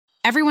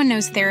Everyone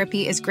knows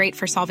therapy is great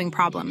for solving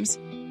problems,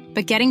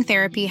 but getting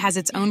therapy has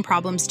its own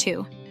problems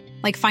too,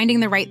 like finding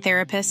the right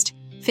therapist,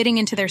 fitting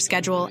into their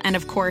schedule, and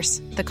of course,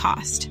 the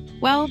cost.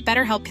 Well,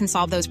 BetterHelp can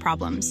solve those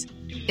problems.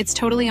 It's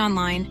totally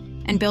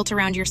online and built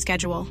around your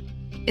schedule.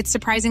 It's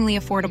surprisingly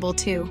affordable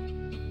too.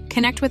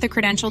 Connect with a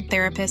credentialed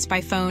therapist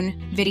by phone,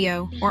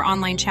 video, or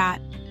online chat,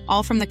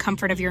 all from the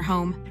comfort of your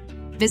home.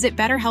 Visit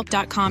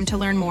BetterHelp.com to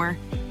learn more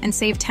and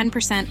save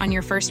 10% on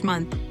your first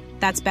month.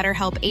 That's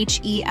BetterHelp,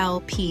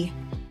 H-E-L-P.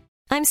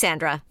 I'm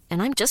Sandra,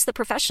 and I'm just the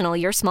professional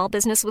your small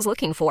business was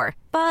looking for.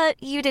 But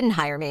you didn't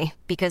hire me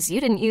because you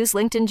didn't use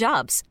LinkedIn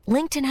Jobs.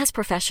 LinkedIn has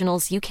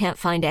professionals you can't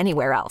find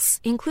anywhere else,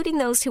 including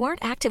those who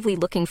aren't actively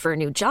looking for a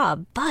new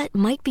job, but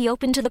might be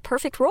open to the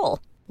perfect role,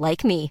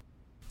 like me.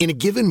 In a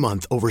given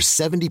month, over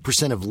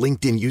 70% of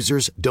LinkedIn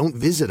users don't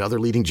visit other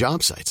leading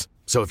job sites.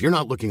 So if you're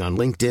not looking on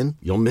LinkedIn,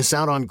 you'll miss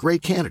out on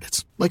great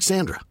candidates like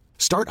Sandra.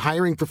 Start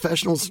hiring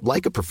professionals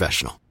like a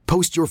professional.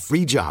 Post your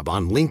free job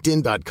on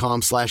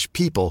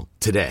linkedin.com/people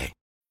today.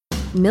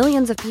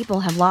 Millions of people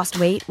have lost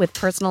weight with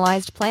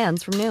personalized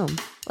plans from Noom.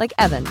 Like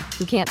Evan,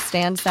 who can't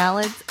stand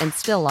salads and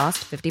still lost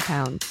 50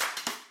 pounds.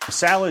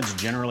 Salads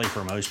generally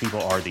for most people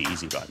are the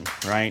easy button,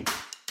 right?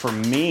 For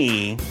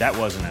me, that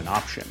wasn't an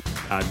option.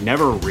 I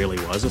never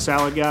really was a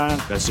salad guy.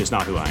 That's just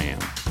not who I am.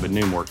 But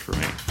Noom worked for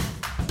me.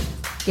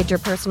 Get your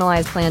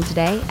personalized plan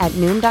today at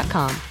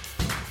Noom.com.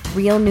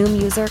 Real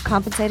Noom user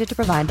compensated to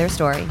provide their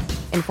story.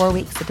 In 4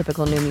 weeks, the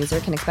typical Noom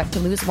user can expect to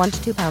lose 1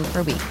 to 2 pounds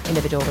per week.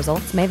 Individual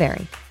results may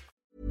vary.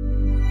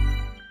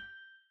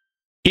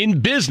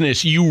 In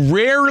business, you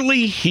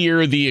rarely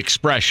hear the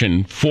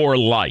expression "for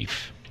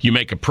life." You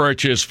make a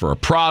purchase for a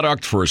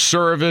product, for a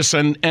service,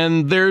 and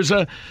there's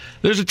a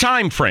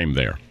time frame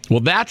there.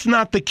 Well, that's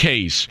not the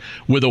case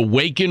with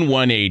Awaken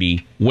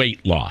 180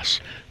 weight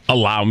loss.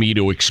 Allow me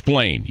to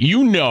explain.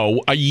 You know,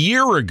 a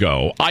year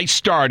ago, I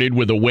started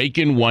with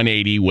Awaken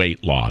 180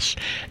 weight loss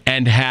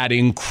and had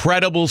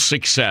incredible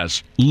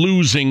success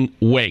losing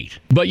weight.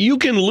 But you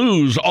can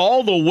lose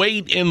all the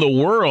weight in the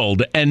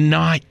world and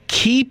not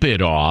keep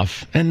it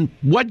off. And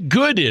what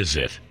good is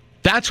it?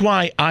 That's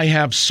why I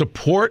have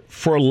support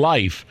for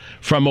life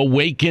from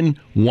Awaken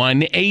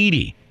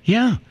 180.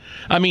 Yeah.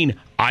 I mean,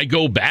 I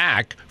go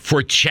back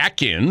for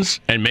check-ins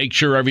and make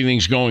sure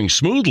everything's going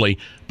smoothly.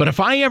 But if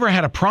I ever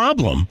had a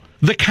problem,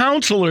 the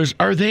counselors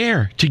are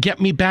there to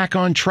get me back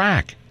on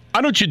track.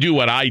 Why don't you do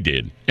what I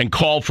did and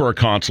call for a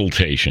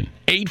consultation?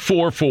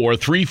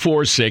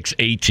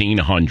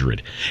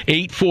 844-346-1800.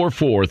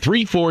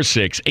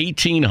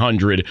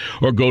 844-346-1800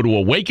 or go to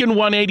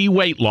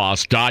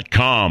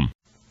awaken180weightloss.com.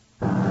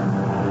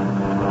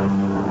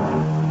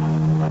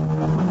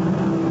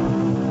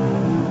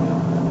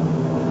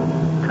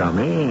 Come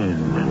in.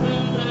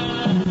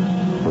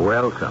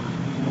 Welcome.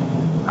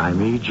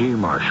 I'm E.G.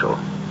 Marshall.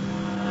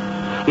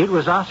 It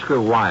was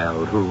Oscar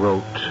Wilde who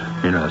wrote,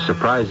 in a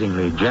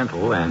surprisingly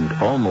gentle and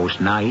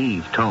almost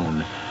naive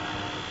tone,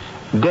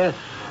 "Death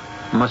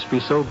must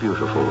be so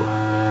beautiful,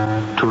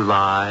 to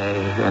lie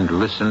and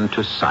listen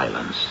to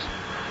silence,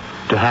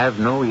 to have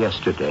no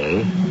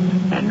yesterday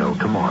and no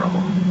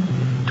tomorrow,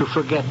 to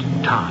forget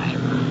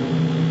time,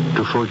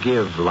 to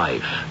forgive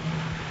life,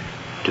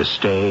 to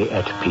stay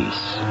at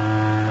peace.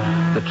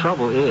 The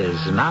trouble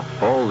is, not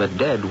all the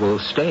dead will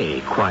stay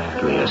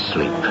quietly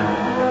asleep.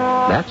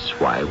 That's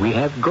why we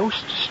have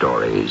ghost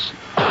stories."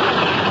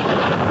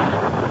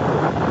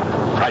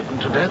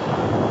 Frightened to death?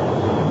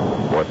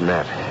 More than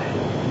that.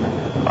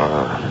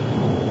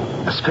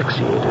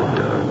 Asphyxiated,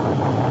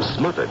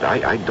 smothered.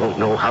 I don't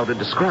know how to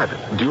describe it.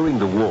 During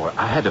the war,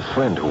 I had a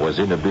friend who was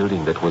in a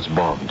building that was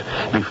bombed.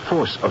 The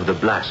force of the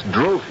blast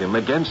drove him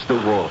against the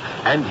wall,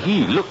 and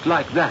he looked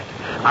like that.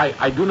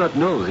 I do not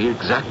know the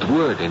exact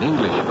word in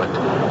English, but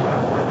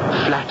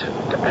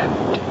flattened and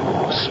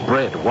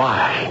spread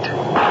wide.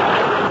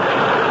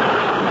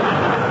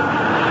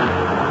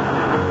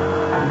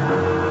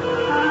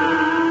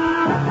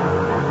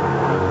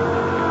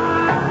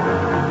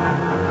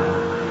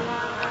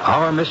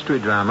 Our mystery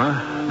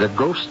drama, The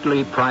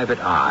Ghostly Private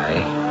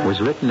Eye, was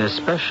written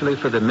especially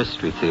for the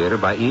Mystery Theater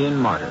by Ian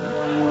Martin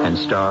and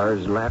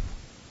stars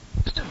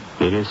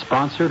It is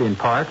sponsored in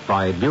part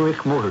by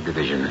Buick Motor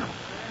Division.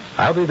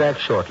 I'll be back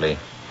shortly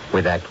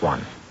with Act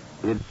One.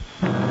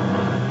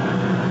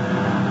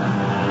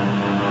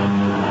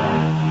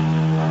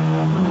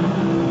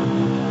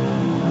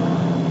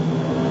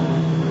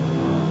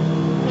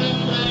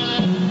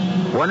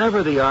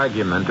 Whenever the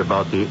argument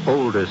about the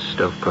oldest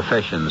of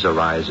professions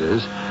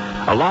arises,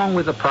 along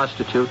with the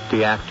prostitute,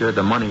 the actor,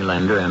 the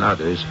moneylender, and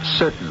others,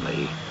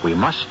 certainly we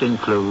must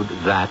include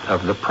that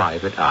of the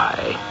private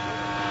eye.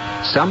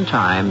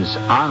 Sometimes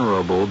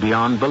honorable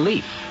beyond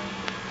belief,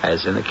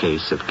 as in the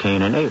case of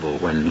Cain and Abel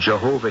when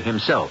Jehovah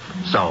himself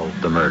solved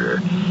the murder.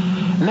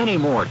 Many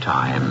more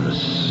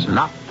times,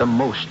 not the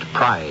most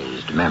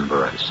prized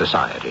member of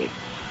society,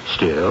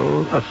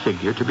 still a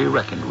figure to be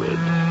reckoned with.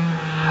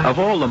 Of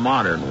all the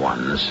modern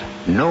ones,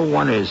 no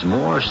one is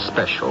more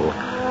special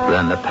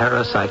than the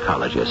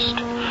parapsychologist,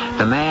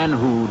 the man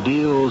who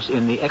deals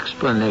in the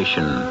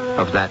explanation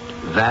of that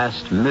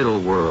vast middle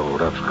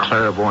world of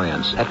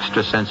clairvoyance,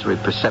 extrasensory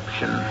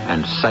perception,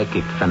 and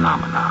psychic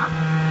phenomena.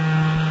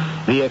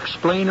 The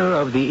explainer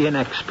of the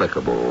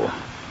inexplicable,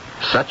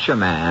 such a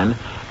man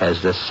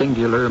as the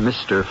singular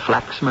Mr.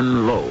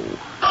 Flaxman Lowe.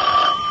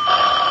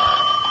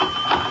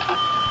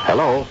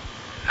 Hello?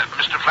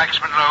 Mr.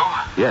 Flaxman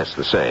Lowe? Yes,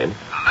 the same.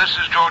 This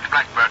is George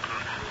Blackburton.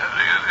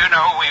 You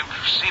know, we've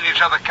seen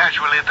each other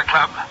casually at the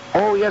club.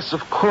 Oh, yes,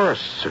 of course,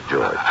 Sir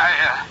George.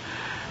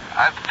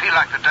 I feel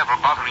like the devil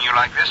bothering you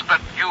like this, but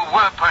you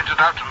were pointed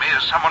out to me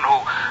as someone who,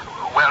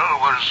 well,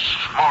 was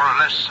more or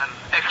less an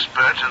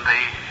expert in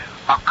the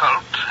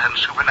occult and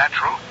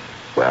supernatural.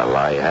 Well,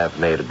 I have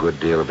made a good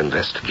deal of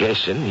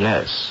investigation,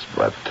 yes,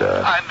 but,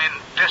 I'm in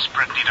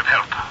desperate need of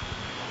help.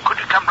 Could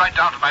you come right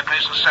down to my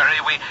place in Surrey?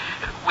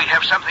 We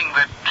have something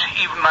that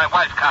even my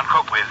wife can't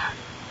cope with.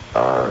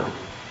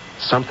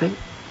 Something?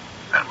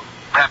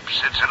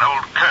 Perhaps it's an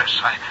old curse.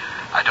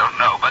 I don't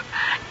know, but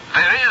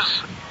there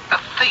is a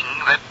thing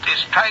that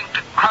is trying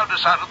to crowd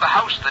us out of the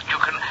house that you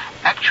can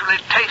actually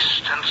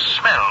taste and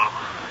smell.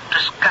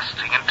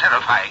 Disgusting and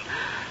terrifying.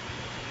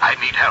 I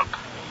need help.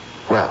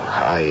 Well,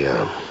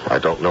 I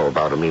don't know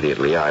about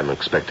immediately. I'm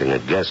expecting a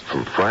guest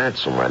from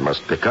France whom I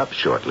must pick up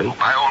shortly.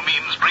 By all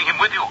means, bring him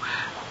with you.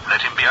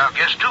 Let him be our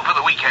guest, too, for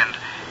the weekend.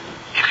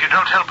 If you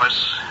don't help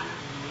us,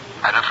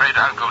 I'm afraid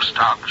I'll go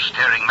stark,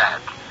 staring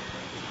mad.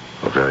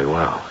 Oh, very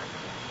well.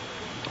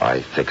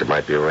 I think it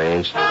might be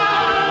arranged.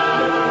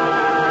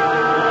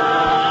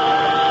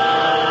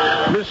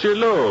 Monsieur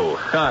Lowe,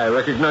 I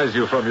recognize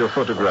you from your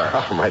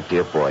photograph. Oh, my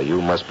dear boy,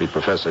 you must be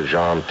Professor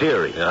Jean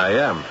Thierry. I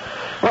am.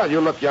 Well,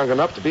 you look young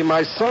enough to be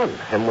my son,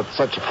 and with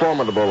such a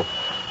formidable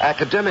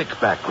academic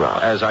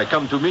background. As I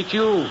come to meet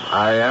you,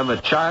 I am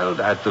a child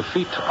at the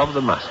feet of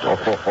the master.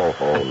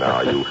 Oh,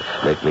 now you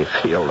make me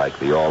feel like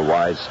the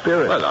all-wise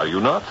spirit. Well, are you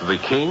not the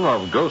king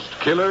of ghost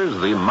killers,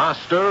 the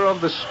master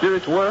of the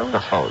spirit world?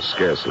 Oh,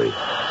 scarcely.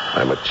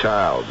 I'm a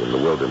child in the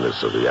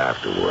wilderness of the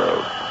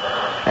afterworld.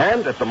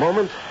 And, at the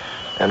moment,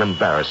 an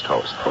embarrassed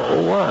host.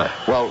 Oh, why?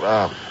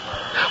 Well,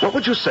 what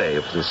would you say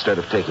if instead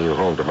of taking you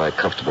home to my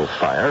comfortable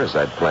fire, as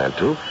I'd planned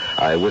to,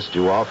 I whisked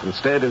you off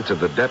instead into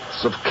the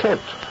depths of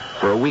Kent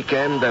for a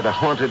weekend at a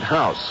haunted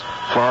house,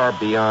 far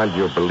beyond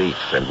your belief,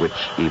 and which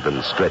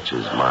even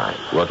stretches mine?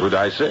 What would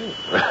I say?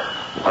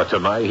 What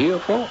am I here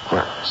for?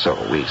 Well, so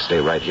we stay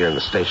right here in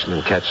the station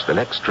and catch the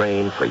next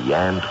train for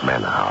Yand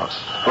Manor House.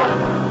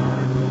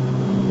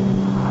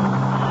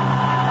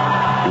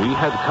 We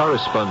had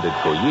corresponded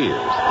for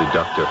years, the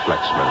Dr.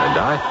 Flaxman and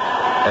I,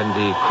 and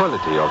the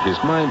quality of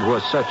his mind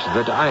was such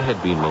that I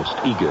had been most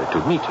eager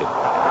to meet him,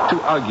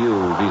 to argue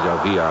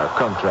vis-à-vis our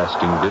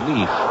contrasting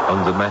belief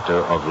on the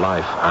matter of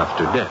life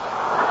after death.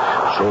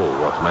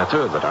 So what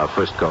matter that our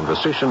first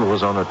conversation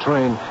was on a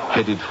train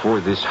headed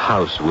for this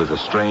house with a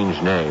strange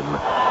name,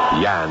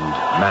 Yand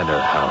Manor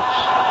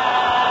House.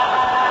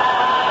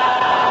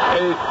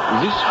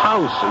 This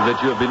house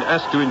that you have been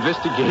asked to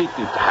investigate,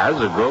 it has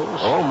a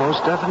ghost? Oh,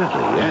 most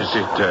definitely, yes.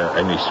 Is it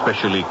an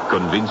especially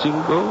convincing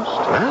ghost?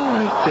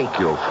 Well, I think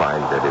you'll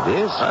find that it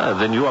is.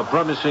 Then you are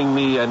promising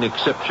me an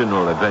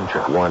exceptional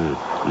adventure. One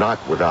not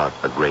without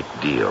a great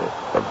deal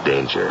of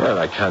danger. Well,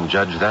 I can't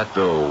judge that,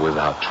 though,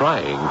 without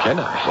trying, can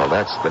I? Well,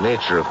 that's the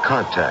nature of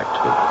contact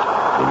with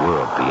the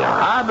world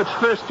beyond. But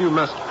first you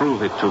must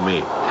prove it to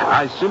me.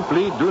 I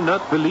simply do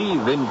not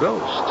believe in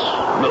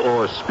ghosts,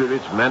 or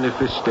spirit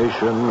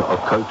manifestation,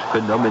 occult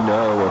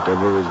phenomena,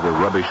 whatever is the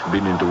rubbish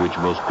bin into which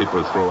most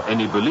people throw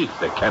any belief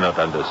they cannot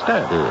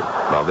understand.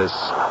 Now, this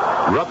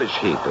rubbish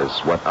heap is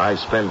what I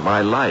spend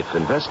my life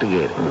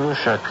investigating.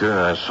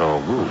 Chacun a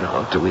son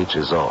goût. To each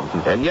his own.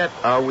 And yet,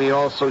 are we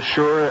all so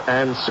sure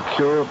and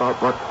secure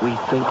about what we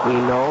think we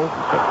know?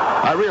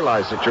 I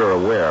realize that you're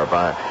aware of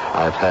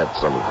I've had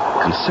some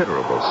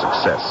considerable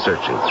success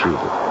searching through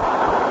the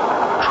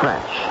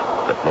trash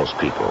that most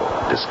people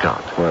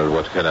discount. Well,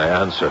 what can I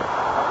answer?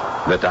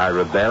 That I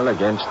rebel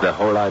against the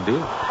whole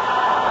idea?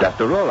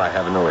 After all, I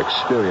have no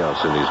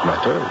experience in these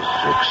matters,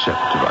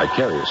 except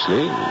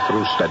vicariously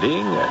through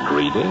studying and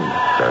reading.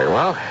 Very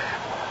well.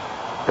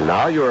 And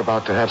now you're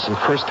about to have some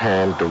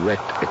first-hand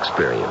direct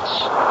experience,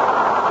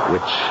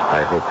 which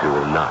I hope you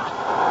will not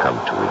come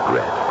to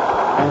regret.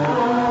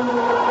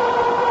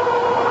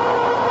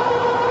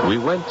 We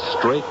went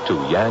straight to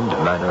Yand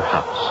Manor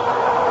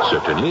House,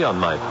 certainly on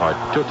my part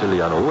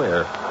totally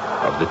unaware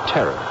of the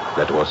terror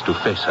that was to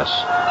face us,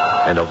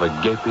 and of a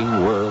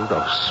gaping world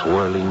of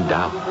swirling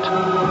doubt,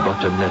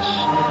 bottomless,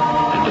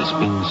 and as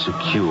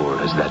insecure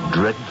as that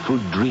dreadful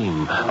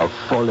dream of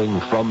falling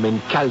from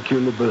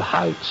incalculable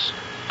heights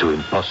to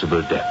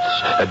impossible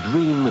depths, a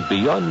dream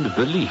beyond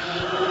belief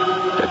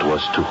that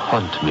was to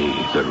haunt me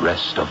the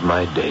rest of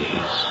my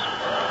days.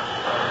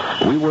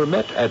 We were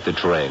met at the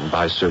train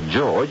by Sir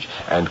George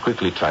and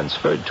quickly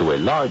transferred to a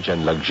large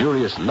and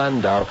luxurious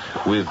landau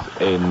with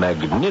a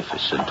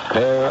magnificent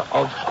pair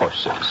of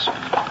horses.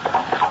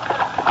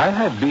 I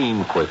had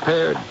been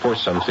prepared for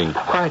something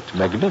quite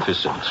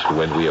magnificent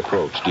when we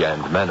approached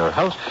Yand Manor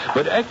House,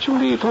 but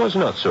actually it was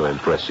not so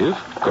impressive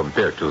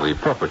compared to the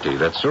property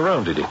that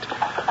surrounded it.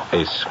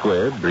 A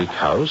square brick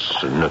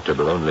house,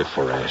 notable only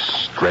for a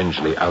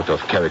strangely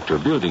out-of-character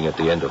building at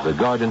the end of the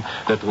garden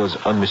that was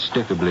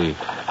unmistakably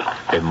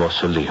a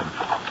mausoleum.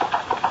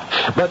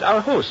 But our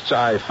hosts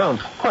I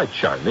found quite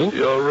charming.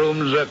 Your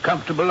rooms are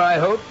comfortable, I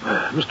hope,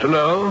 Mr.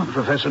 Lowe,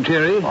 Professor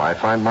Thierry? Oh, I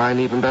find mine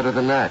even better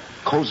than that.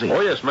 Cozy. Oh,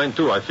 yes, mine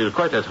too. I feel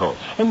quite at home.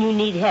 And you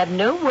need have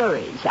no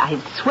worries.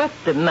 I've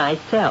swept them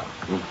myself.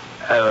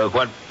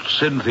 What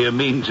Cynthia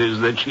means is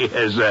that she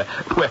has,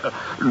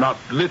 not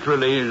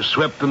literally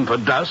swept them for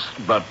dust,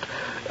 but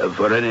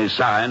for any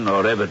sign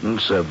or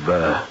evidence of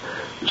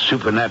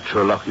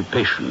supernatural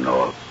occupation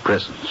or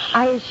presence.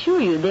 I assure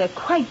you they're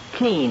quite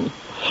clean.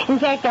 In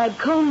fact, I've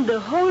combed the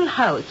whole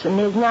house, and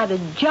there's not a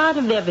jot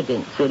of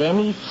evidence that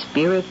any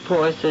spirit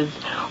forces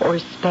or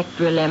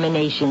spectral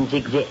emanations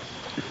exist.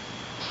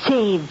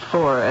 Save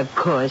for, of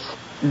course,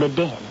 the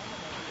den.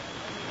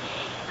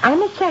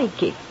 I'm a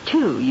psychic,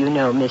 too, you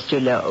know,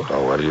 Mr. Lowe.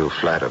 Oh, well, you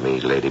flatter me,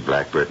 Lady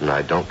Blackburton.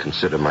 I don't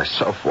consider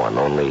myself one,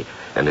 only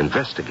an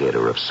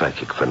investigator of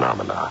psychic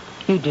phenomena.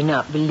 You do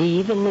not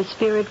believe in the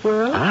spirit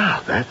world?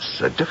 Ah, that's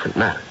a different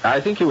matter.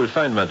 I think you will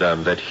find,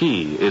 Madame, that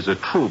he is a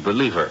true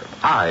believer.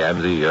 I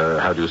am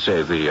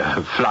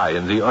the fly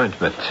in the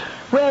ointment.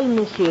 Well,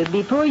 monsieur,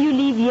 before you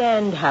leave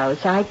Yand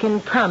House, I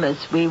can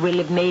promise we will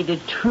have made a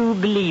true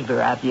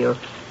believer of you.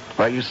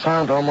 Well, you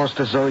sound almost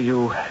as though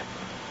you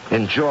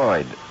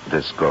enjoyed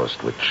this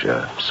ghost, which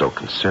so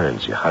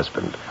concerns your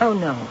husband. Oh,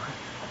 no.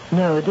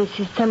 No, this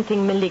is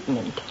something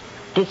malignant,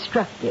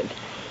 destructive.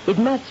 It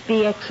must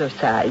be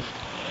exorcised.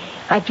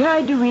 I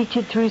tried to reach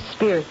it through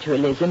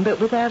spiritualism, but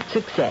without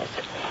success.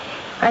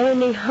 I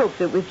only hope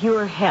that with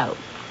your help,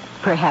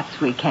 perhaps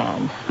we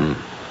can.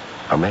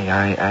 May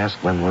I ask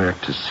when we're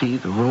to see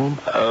the room?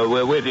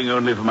 We're waiting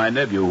only for my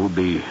nephew, who'll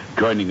be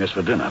joining us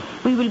for dinner.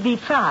 We will be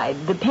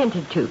 5, the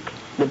Pentateuch,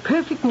 the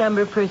perfect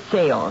number for a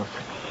seance.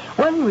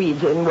 One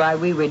reason why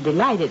we were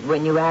delighted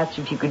when you asked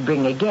if you could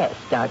bring a guest,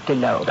 Dr.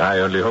 Lowe. I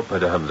only hope,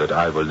 Madame, that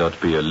I will not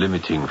be a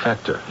limiting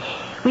factor.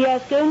 We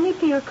ask only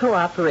for your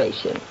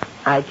cooperation.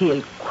 I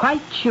feel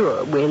quite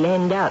sure we'll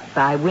end up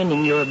by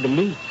winning your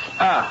belief.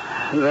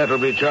 That'll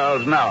be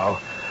Charles now.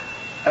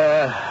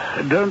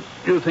 Don't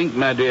you think,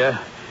 my dear,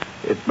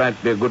 it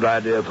might be a good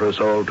idea for us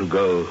all to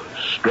go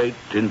straight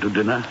into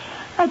dinner?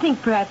 I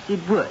think perhaps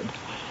it would.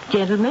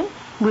 Gentlemen,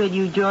 will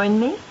you join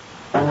me?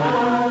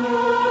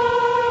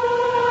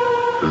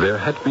 There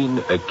had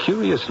been a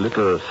curious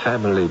little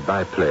family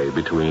byplay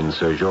between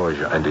Sir George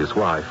and his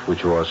wife,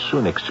 which was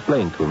soon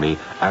explained to me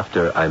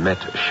after I met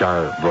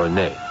Charles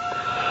Volney.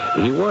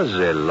 He was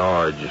a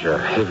large,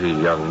 heavy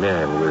young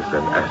man with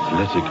an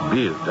athletic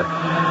build.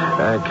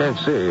 I can't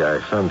say I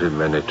found him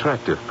an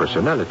attractive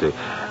personality,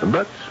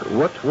 but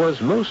what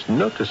was most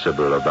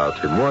noticeable about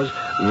him was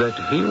that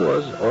he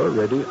was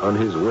already on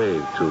his way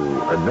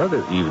to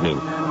another evening,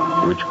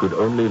 which could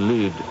only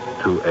lead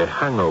to a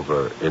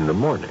hangover in the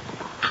morning.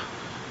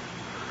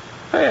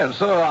 And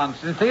so on,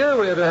 Cynthia,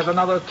 we're to have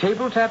another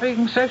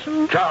table-tapping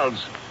session?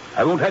 Charles,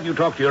 I won't have you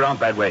talk to your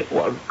aunt that way.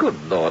 Well,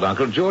 good Lord,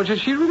 Uncle George, has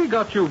she really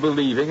got you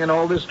believing in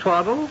all this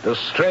twaddle? The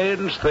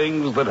strange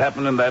things that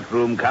happen in that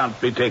room can't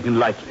be taken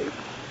lightly.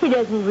 He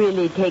doesn't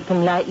really take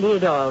them lightly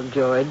at all,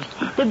 George.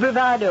 The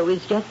bravado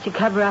is just to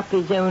cover up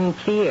his own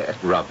fear.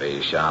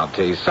 Rubbish,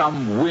 Auntie.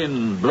 Some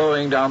wind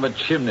blowing down the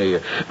chimney,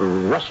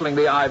 rustling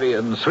the ivy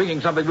and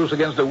swinging something loose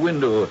against a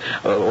window,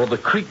 or the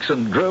creaks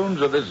and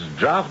groans of this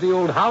drafty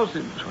old house.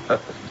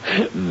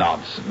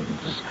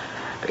 Nonsense.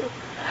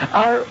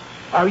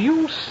 Are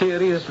you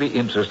seriously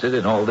interested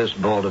in all this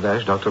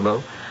balderdash, Dr.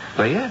 Lowe?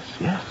 Well, yes.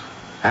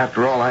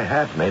 After all, I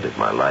have made it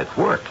my life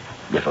work.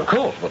 Yes, of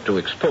course, but to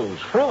expose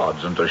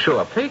frauds and to show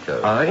up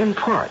fakers. In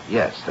part,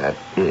 yes, that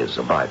is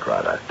a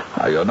byproduct.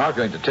 Now, you're not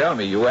going to tell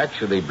me you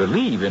actually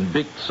believe in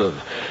bits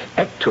of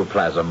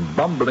ectoplasm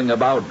bumbling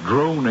about,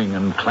 droning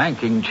and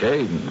clanking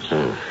chains.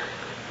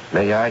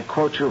 May I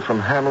quote you from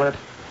Hamlet?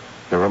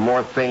 There are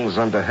more things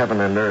under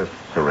heaven and earth,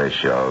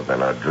 Horatio,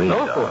 than are dreamed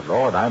of. Oh, good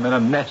Lord, I'm in a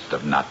nest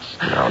of nuts.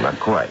 No, not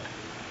quite.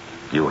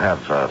 You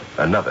have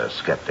another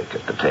skeptic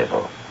at the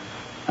table.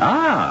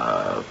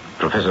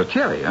 Professor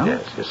Thierry, huh?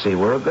 Yes, you see,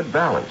 we're a good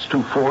balance.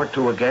 2 for,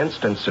 2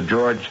 against, and Sir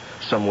George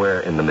somewhere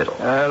in the middle.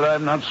 Well,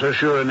 I'm not so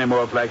sure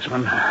anymore,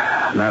 Flaxman.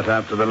 Not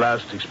after the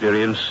last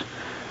experience.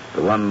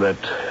 The one that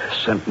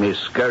sent me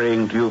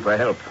scurrying to you for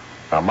help.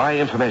 My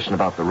information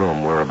about the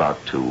room, we're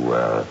about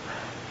to,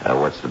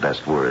 what's the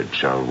best word?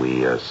 Shall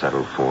we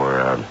settle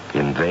for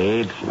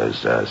invade?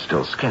 Is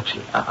still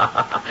sketchy.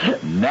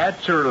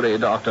 Naturally,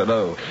 Dr.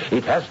 Lowe.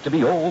 It has to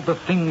be all the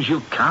things you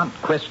can't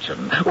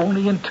question,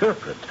 only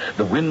interpret.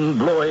 The wind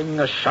blowing,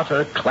 a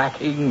shutter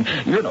clacking.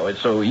 You know,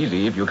 it's so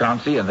easy if you can't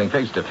see anything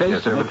face to face.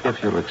 Yes, sir,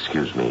 if you'll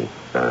excuse me,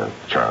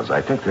 Charles,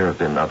 I think there have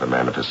been other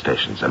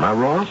manifestations. Am I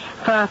wrong?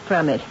 Far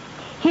from it.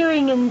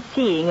 Hearing and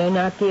seeing are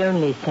not the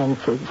only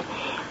senses.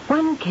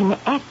 One can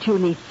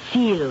actually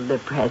feel the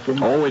presence.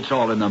 Oh, it's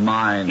all in the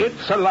mind.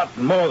 It's a lot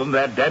more than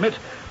that, damn it.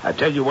 I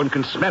tell you, one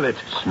can smell it.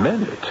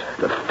 Smell it?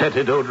 The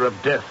fetid odor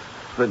of death,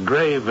 the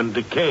grave and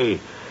decay.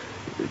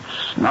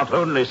 It's not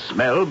only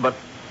smell, but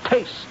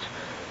taste.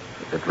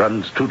 If it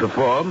runs true to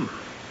form,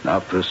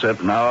 after a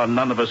certain hour,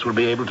 none of us will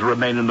be able to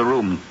remain in the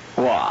room.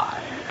 Why?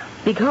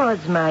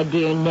 Because, my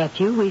dear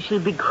nephew, we shall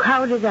be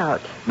crowded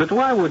out. But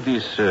why would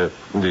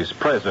this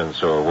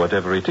presence, or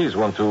whatever it is,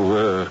 want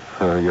to,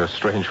 your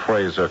strange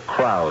phrase,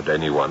 crowd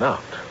anyone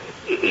out?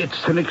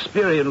 It's an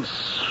experience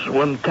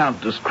one can't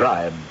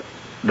describe,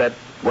 that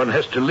one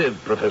has to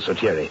live, Professor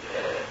Thierry.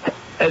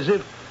 As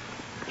if,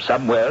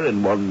 somewhere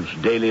in one's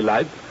daily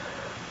life,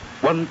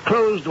 one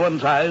closed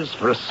one's eyes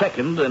for a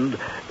second and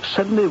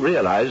suddenly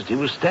realized he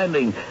was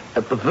standing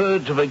at the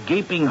verge of a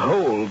gaping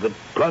hole that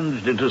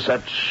plunged into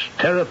such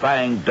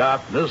terrifying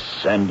darkness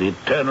and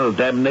eternal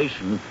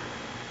damnation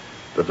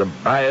that the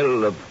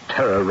bile of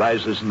terror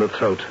rises in the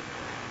throat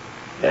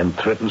and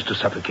threatens to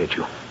suffocate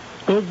you.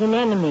 There's an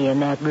enemy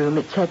in that room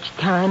at such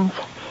times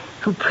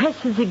who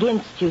presses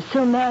against you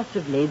so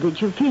massively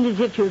that you feel as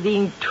if you're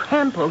being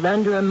trampled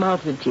under a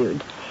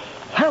multitude,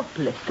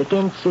 helpless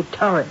against a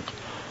torrent.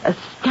 A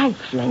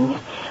stifling,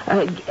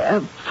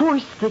 a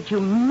force that you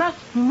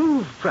must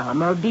move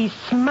from or be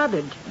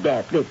smothered to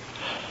death.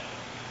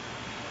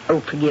 Oh,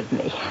 forgive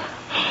me.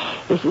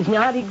 This is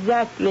not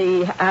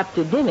exactly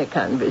after-dinner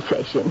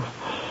conversation,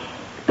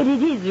 but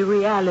it is a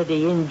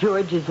reality in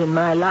George's and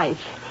my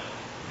life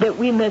that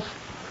we must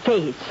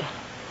face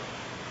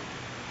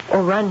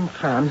or run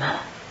from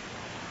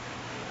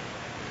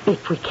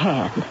if we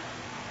can.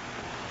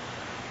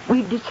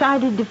 We've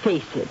decided to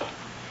face it.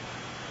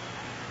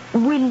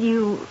 Will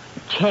you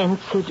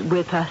chance it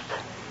with us?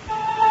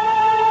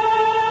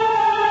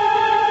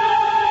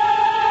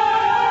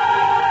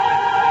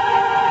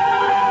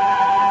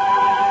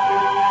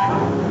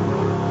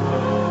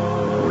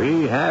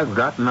 We have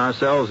gotten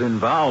ourselves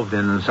involved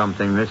in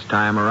something this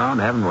time around,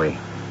 haven't we?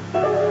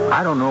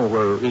 I don't know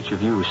where each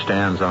of you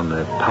stands on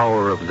the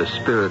power of the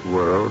spirit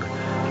world,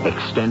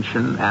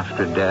 extension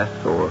after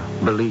death, or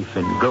belief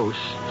in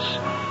ghosts.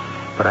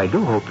 But I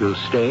do hope you'll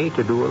stay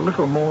to do a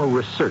little more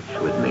research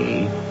with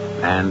me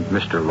and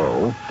Mr.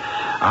 Lowe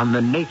on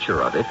the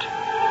nature of it,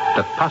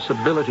 the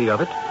possibility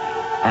of it,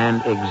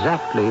 and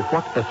exactly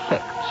what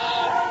effects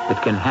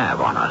it can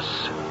have on us.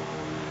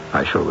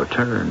 I shall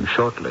return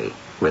shortly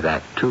with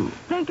Act Two.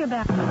 Think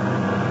about it.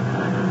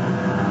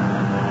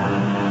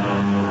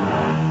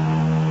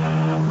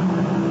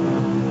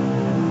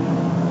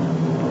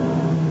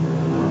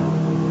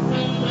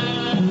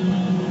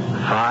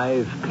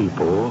 5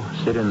 people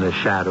sit in the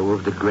shadow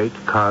of the great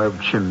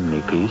carved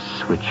chimney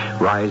piece which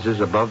rises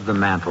above the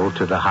mantel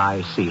to the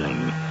high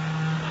ceiling.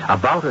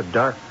 About a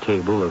dark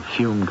table of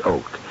fumed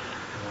oak,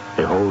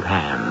 they hold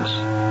hands.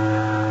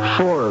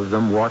 4 of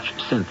them watch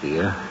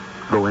Cynthia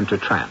go into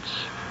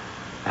trance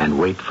and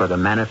wait for the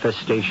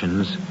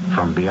manifestations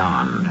from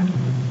beyond.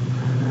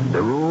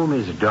 The room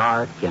is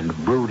dark and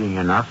brooding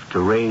enough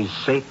to raise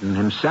Satan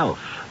himself.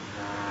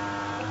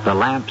 The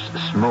lamps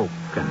smoke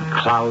and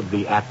cloud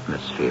the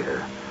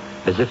atmosphere,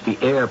 as if the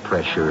air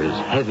pressure is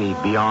heavy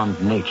beyond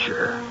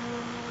nature.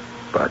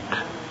 But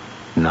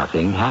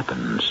nothing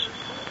happens.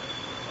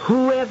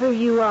 Whoever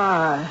you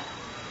are,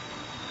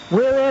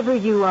 wherever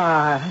you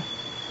are,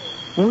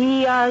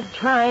 we are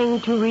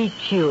trying to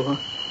reach you.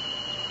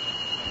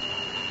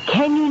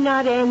 Can you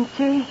not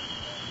answer?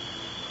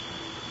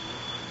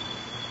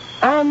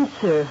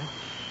 Answer.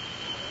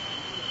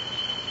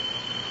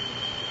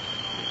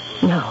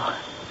 No.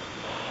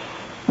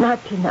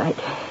 Not tonight.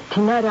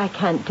 Tonight I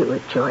can't do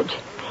it, George.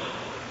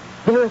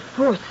 There are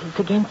forces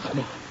against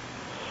me.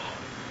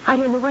 I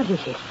don't know what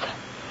it is.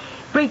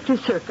 Break the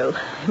circle.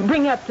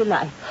 Bring up the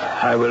light.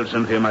 I will,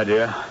 Cynthia, my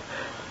dear.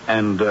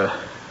 And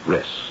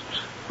rest.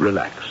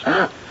 Relax.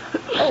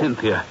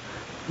 Cynthia,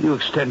 you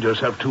extend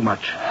yourself too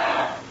much.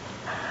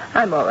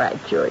 I'm all right,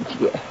 George,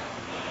 dear.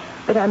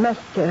 But I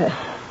must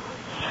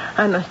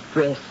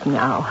rest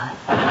now.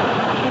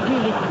 If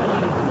you'll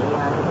excuse me,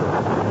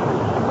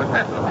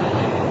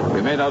 Well,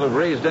 we may not have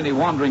raised any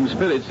wandering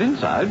spirits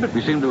inside, but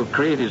we seem to have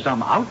created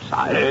some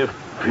outside. If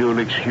you'll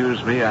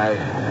excuse me, I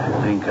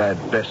think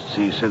I'd best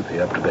see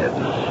Cynthia up to bed.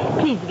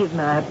 Please give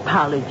my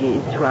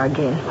apologies to our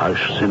guest.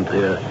 Hush,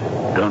 Cynthia.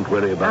 Don't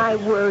worry about I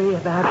worry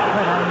about what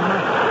I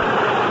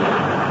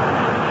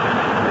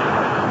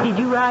must. Did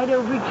you ride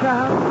over,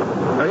 Charles?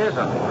 Oh, yes,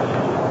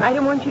 sir. I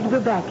don't want you to go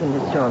back in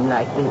the storm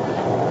like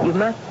this. You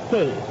must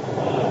stay.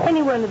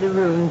 Any one of the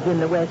rooms in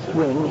the West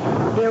Wing,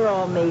 they're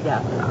all made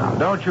up. Now,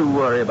 don't you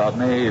worry about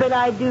me. But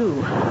I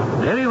do.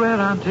 Very well,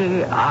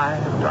 Auntie. I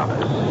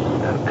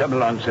promise. Come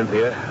along,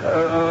 Cynthia.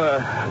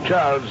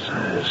 Charles,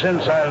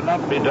 since I'll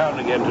not be down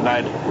again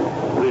tonight,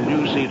 will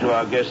you see to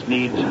our guest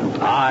needs?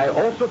 I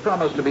also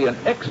promise to be an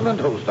excellent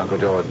host, Uncle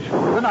George.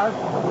 Good night.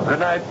 Good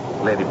night,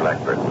 Lady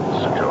Blackbird,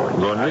 Sir George.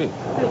 Good night.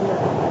 Good night.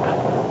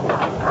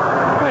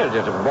 Well,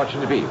 gentlemen, what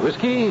should it be?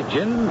 Whiskey,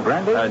 gin,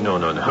 brandy? No.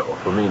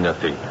 For me,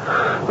 nothing.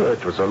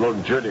 It was a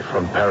long journey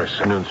from Paris.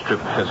 Noon's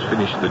trip has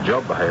finished the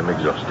job. I am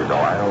exhausted. No,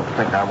 I don't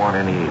think I want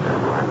any either.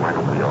 Why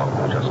don't we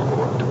all just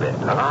go up to bed?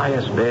 Huh? Ah,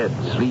 yes, bed,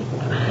 sleep.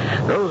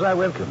 Those I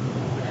welcome.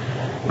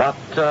 But,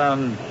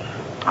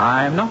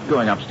 I'm not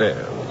going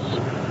upstairs.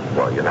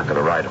 Well, you're not going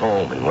to ride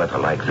home in weather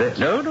like this.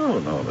 No,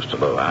 Mr.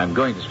 Lowe. I'm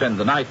going to spend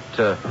the night,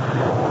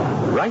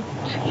 right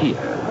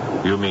here.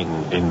 You mean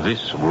in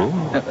this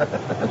room?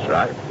 That's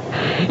right.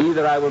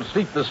 Either I will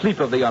sleep the sleep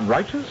of the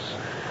unrighteous,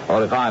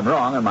 or if I'm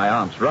wrong and my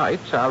aunt's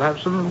right, I'll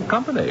have some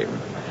company.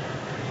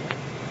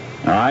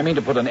 Now, I mean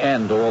to put an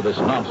end to all this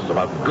nonsense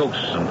about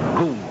ghosts and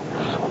ghouls.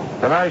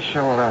 Then I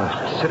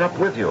shall sit up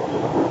with you.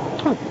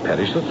 Oh,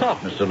 perish the thought,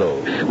 Mr.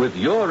 Lowe. With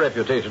your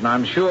reputation,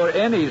 I'm sure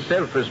any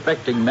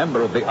self-respecting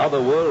member of the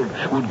other world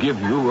would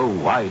give you a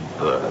wide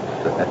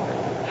berth.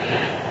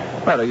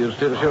 Well, are you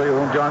still sure you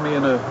won't join me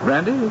in a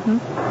brandy?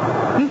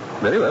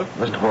 Very well.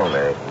 Mr.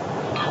 Volney,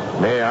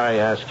 may I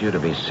ask you to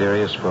be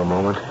serious for a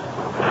moment? Do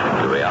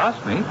you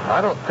ask me?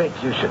 I don't think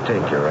you should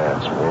take your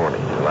aunt's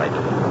warning lightly.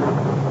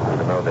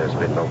 Even though there's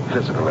been no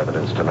physical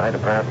evidence tonight,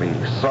 apparently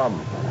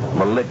some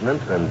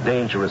malignant and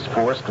dangerous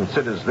force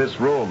considers this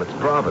room its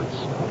province.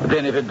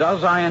 Then if it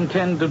does, I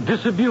intend to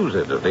disabuse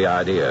it of the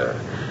idea.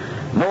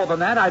 More than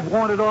that, I'd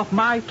want it off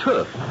my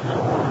turf.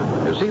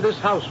 You see, this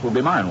house will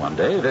be mine one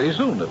day, very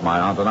soon, if my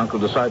aunt and uncle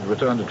decide to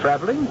return to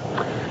traveling.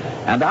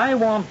 And I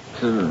want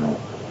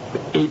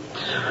it,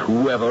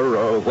 whoever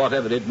or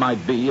whatever it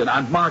might be,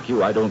 and mark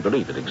you, I don't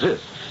believe it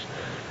exists.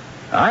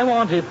 I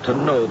want it to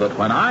know that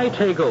when I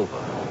take over,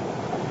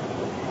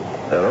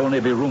 there'll only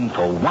be room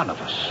for one of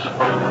us.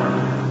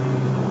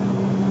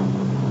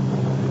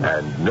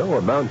 And no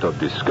amount of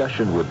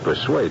discussion would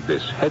persuade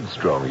this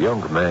headstrong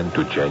young man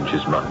to change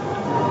his mind.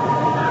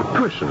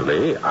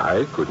 Personally,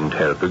 I couldn't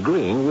help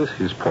agreeing with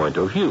his point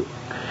of view.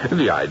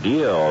 The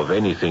idea of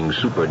anything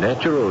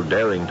supernatural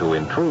daring to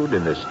intrude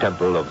in this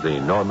temple of the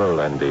normal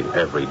and the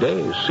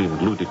everyday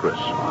seemed ludicrous.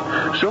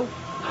 So,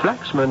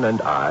 Flaxman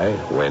and I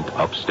went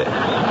upstairs.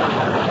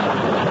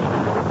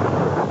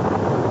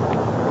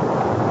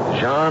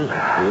 John,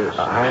 yes.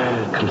 I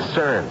am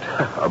concerned.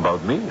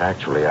 About me?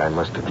 Actually, I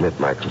must admit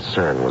my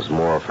concern was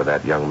more for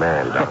that young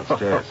man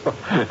downstairs.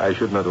 I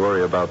should not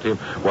worry about him.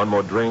 One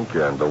more drink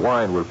and the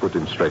wine will put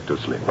him straight to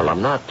sleep. Well,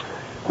 I'm not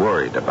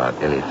worried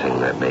about anything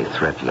that may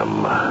threaten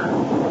him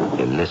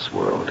in this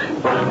world.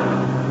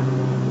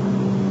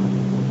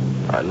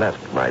 I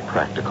left my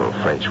practical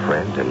French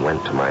friend and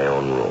went to my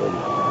own room.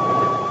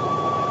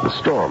 The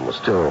storm was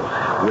still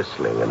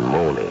whistling and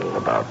moaning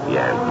about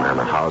Yand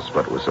Manor House,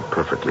 but it was a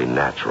perfectly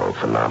natural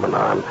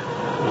phenomenon,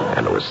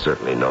 and there was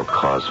certainly no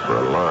cause for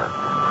alarm.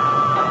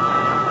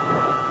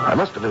 I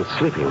must have been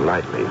sleeping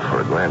lightly,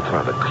 for a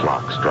grandfather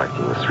clock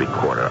striking the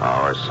 3/4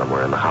 hour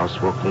somewhere in the house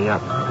woke me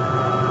up.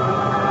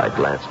 I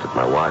glanced at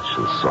my watch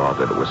and saw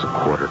that it was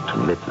 1/4 to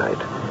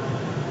midnight.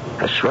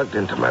 I shrugged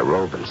into my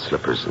robe and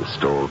slippers and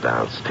stole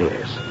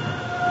downstairs.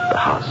 The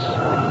house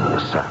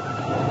was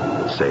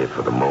silent, save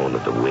for the moan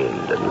of the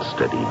wind and the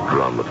steady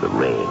drum of the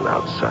rain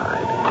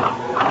outside.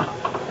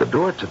 The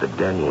door to the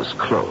den was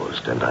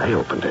closed, and I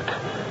opened it,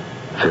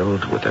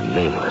 filled with a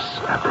nameless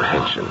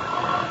apprehension.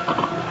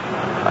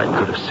 I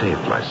could have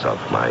saved myself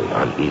my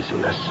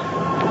uneasiness.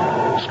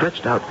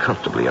 Stretched out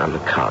comfortably on the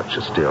couch,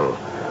 a still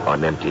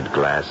unemptied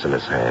glass in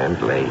his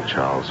hand, lay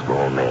Charles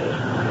Volney,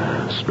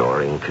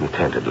 snoring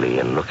contentedly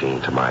and looking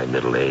to my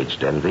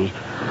middle-aged envy,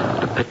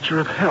 the picture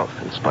of health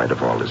in spite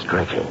of all his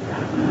drinking.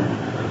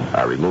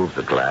 I removed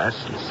the glass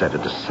and set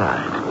it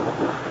aside.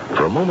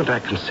 For a moment, I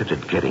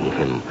considered getting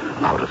him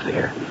out of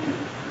there.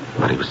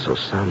 But he was so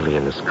soundly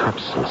in his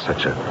cups and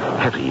such a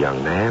heavy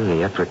young man,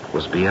 the effort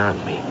was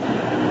beyond me.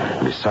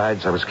 And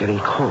besides, I was getting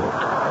cold.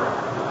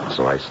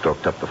 So I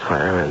stoked up the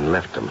fire and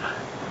left him.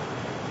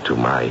 To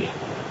my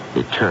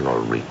eternal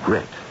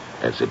regret,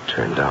 as it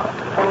turned out.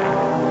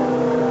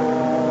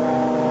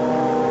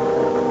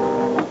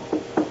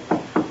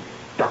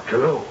 Dr.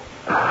 Lowe.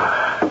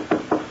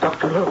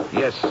 Dr. Lowe.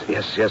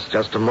 Yes,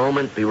 just a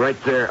moment. Be right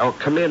there. Oh,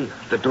 come in.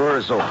 The door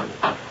is open.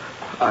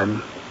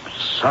 I'm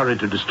sorry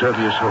to disturb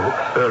you so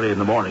early in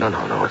the morning.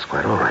 No, it's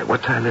quite all right.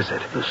 What time is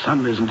it? The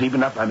sun isn't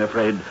even up, I'm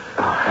afraid.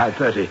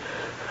 5:30.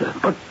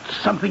 But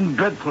something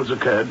dreadful's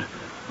occurred.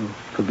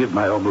 Forgive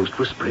my almost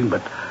whispering,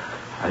 but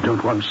I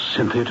don't want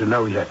Cynthia to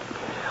know yet.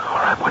 All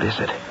right, what is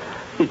it?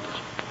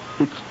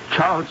 It's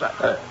Charles.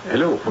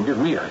 Hello, forgive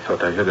me. I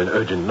thought I heard an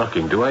urgent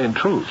knocking. Do I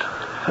intrude?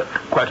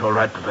 Quite all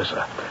right,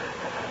 Professor.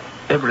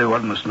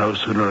 Everyone must know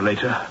sooner or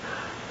later.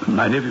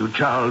 My nephew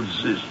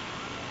Charles is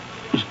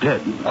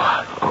dead.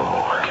 What?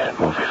 Oh, I can't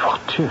move it.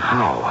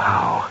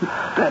 How?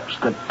 That's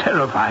the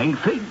terrifying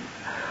thing.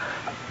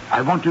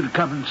 I want you to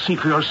come and see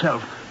for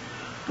yourself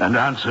and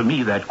answer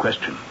me that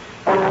question.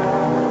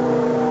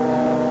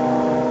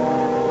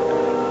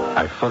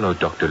 I followed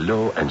Dr.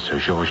 Lowe and Sir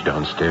George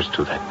downstairs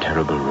to that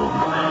terrible room.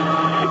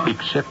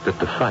 Except that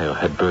the fire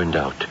had burned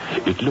out.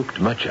 It looked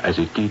much as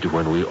it did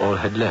when we all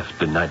had left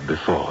the night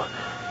before.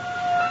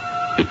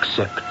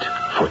 Except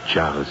for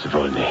Charles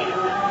Volney.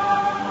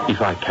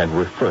 if I can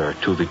refer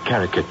to the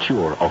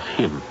caricature of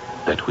him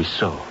that we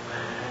saw.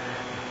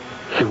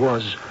 He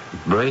was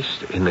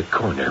braced in the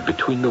corner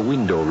between the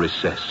window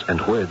recess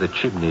and where the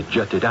chimney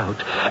jutted out,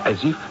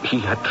 as if he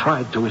had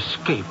tried to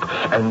escape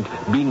and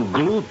been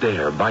glued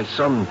there by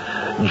some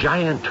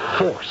giant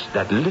force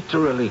that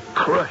literally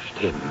crushed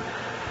him.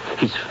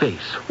 His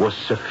face was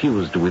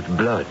suffused with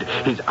blood,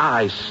 his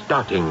eyes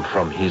starting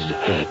from his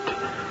head.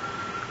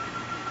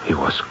 He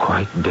was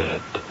quite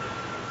dead.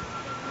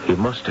 He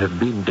must have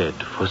been dead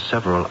for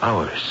several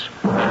hours.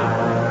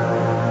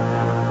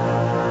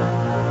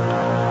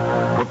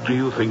 What do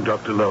you think,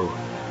 Dr. Lowe?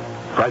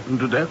 Frightened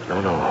to death?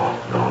 No,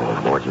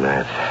 more than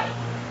that.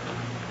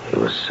 He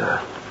was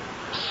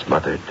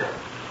smothered,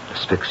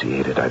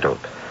 asphyxiated. I don't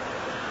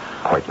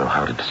quite know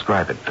how to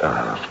describe it.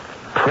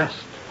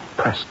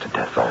 Pressed to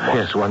death almost.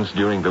 Yes, once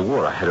during the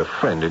war I had a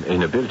friend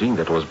in a building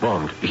that was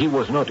bombed. He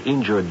was not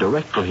injured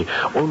directly.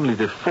 Only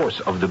the force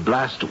of the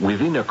blast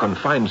within a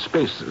confined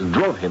space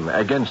drove him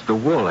against the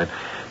wall and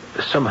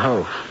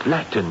somehow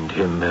flattened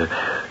him.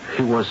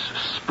 He was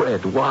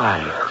spread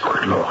wide.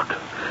 Good Lord.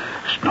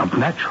 It's not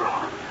natural.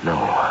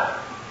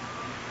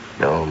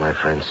 No, my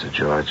friend Sir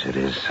George, it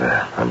is,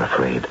 I'm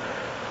afraid,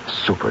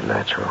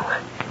 supernatural.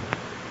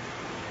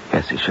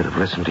 Yes, he should have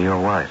listened to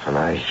your wife, and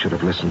I should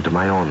have listened to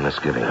my own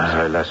misgivings.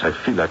 Alas, I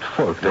feel at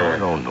fault there.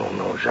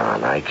 No,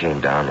 Jean. I came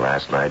down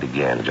last night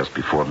again, just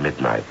before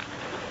midnight.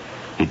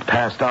 He'd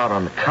passed out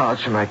on the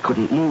couch, and I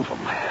couldn't move him.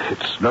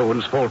 It's no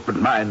one's fault but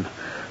mine.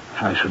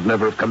 I should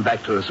never have come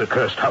back to this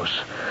accursed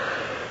house.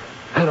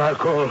 And I'll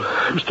call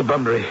Mr.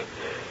 Bunbury.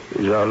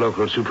 He's our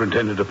local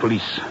superintendent of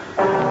police.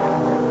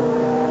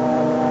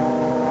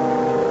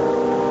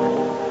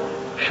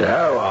 So,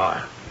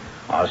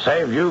 I'll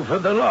save you for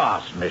the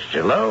last,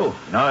 Mr. Lowe,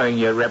 knowing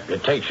your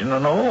reputation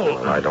and all.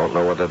 Well, I don't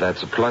know whether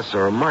that's a plus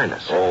or a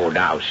minus. Oh,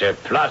 now, sir,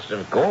 plus,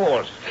 of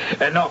course.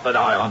 And not that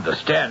I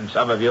understand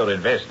some of your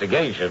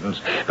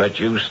investigations, but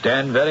you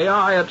stand very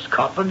high at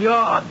Scotland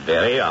Yard,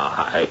 very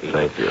high.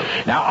 Thank you.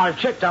 Now, I've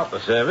checked out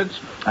the servants,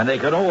 and they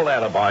can all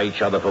alibi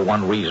each other for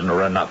one reason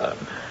or another.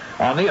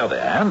 On the other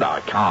hand,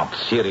 I can't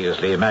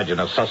seriously imagine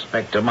a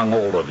suspect among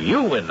all of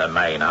you in the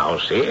main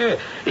house here,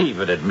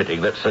 even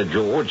admitting that Sir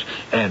George,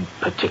 and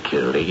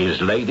particularly his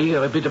lady,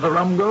 are a bit of a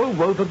rum go,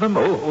 both of them.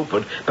 Oh,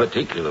 but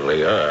particularly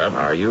her.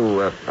 Are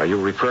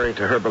you referring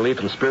to her belief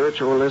in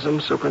spiritualism,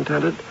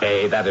 Superintendent?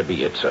 That'd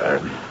be it,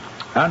 sir.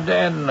 And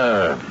then,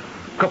 a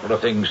couple of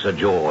things Sir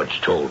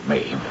George told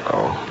me.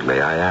 Oh,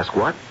 may I ask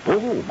what?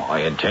 Oh, my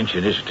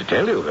intention is to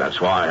tell you.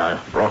 That's why I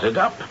brought it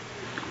up.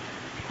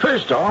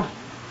 First off,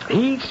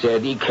 he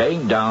said he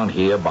came down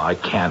here by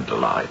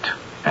candlelight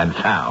and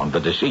found the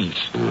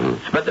deceased.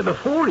 But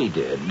before he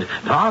did,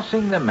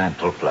 passing the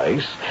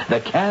mantelpiece,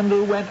 the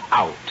candle went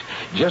out,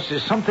 just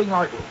as something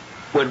like,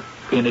 well,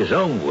 in his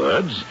own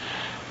words,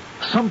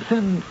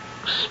 something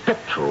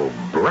spectral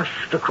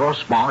brushed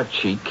across my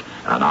cheek,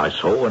 and I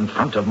saw in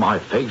front of my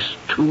face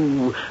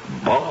 2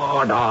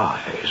 barred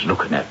eyes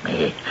looking at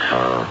me.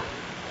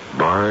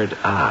 Barred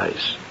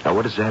eyes. Now,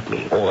 what does that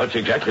mean? Oh, that's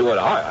exactly what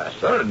I asked,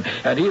 sir,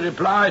 and he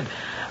replied,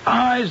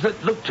 eyes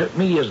that looked at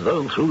me as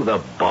though through the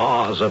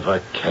bars of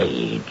a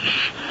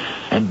cage.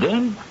 And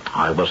then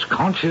I was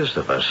conscious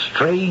of a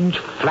strange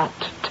flat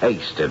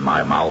taste in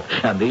my mouth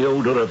and the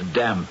odor of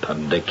damp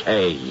and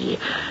decay.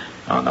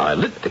 And I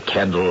lit the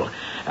candle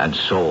and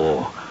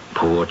saw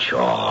poor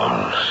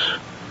Charles.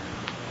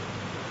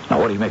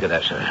 Now, what do you make of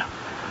that, sir?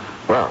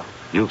 Well,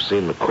 you've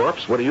seen the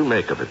corpse. What do you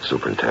make of it,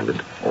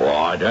 Superintendent? Oh,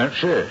 I don't,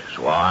 sir. That's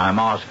why I'm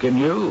asking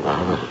you.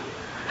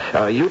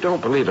 You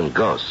don't believe in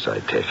ghosts,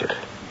 I take it.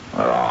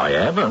 Well, I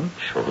haven't.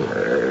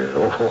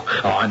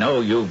 I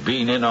know you've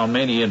been in on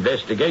many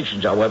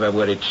investigations, however,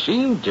 where it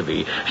seemed to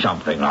be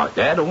something like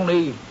that,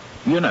 only,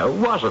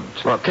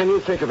 wasn't. Well, can you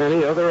think of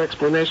any other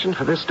explanation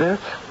for this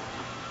death?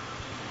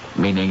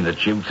 Meaning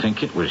that you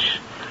think it was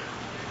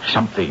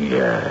something,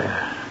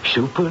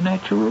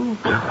 supernatural?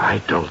 Well,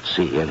 I don't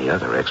see any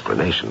other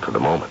explanation for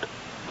the moment.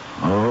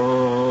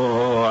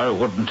 Oh, I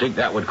wouldn't think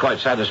that would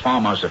quite satisfy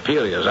my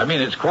superiors. I mean,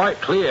 it's quite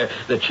clear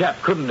the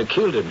chap couldn't have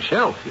killed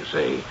himself, you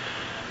see.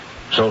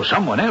 So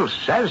someone else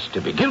has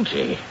to be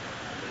guilty.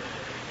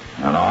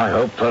 And I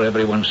hope for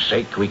everyone's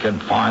sake we can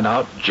find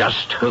out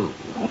just who.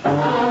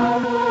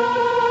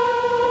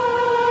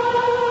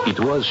 It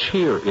was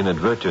sheer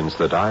inadvertence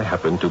that I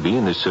happened to be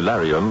in the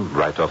solarium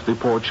right off the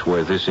porch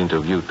where this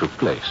interview took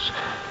place.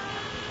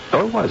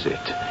 Or was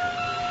it?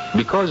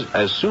 Because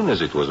as soon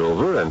as it was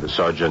over and the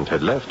sergeant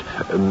had left,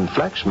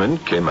 Flaxman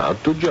came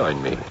out to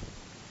join me.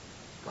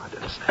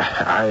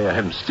 I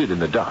am still in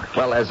the dark.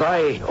 Well, as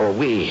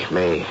we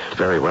may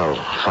very well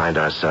find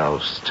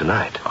ourselves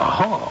tonight.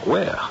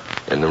 Where?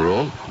 In the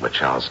room where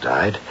Charles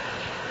died.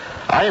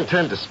 I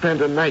intend to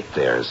spend a night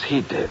there as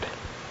he did.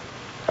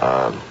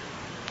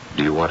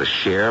 Do you want to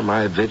share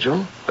my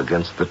vigil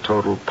against the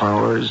total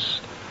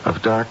powers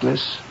of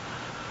darkness?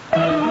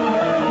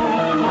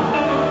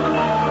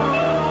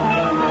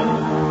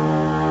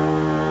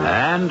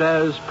 And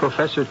And as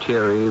Professor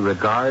Thierry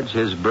regards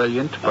his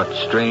brilliant but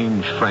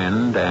strange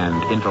friend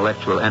and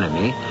intellectual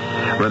enemy,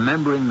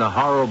 remembering the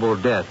horrible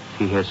death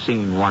he has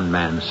seen one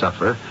man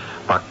suffer,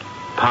 but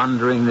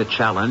pondering the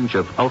challenge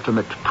of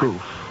ultimate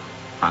proof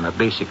on a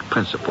basic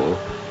principle,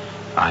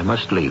 I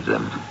must leave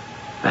them,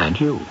 and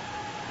you,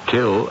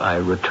 till I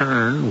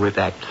return with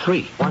Act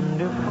 3.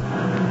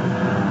 Wonderful.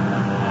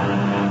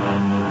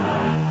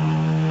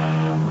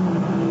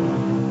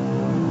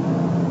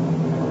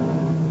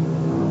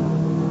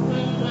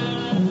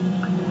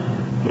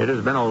 It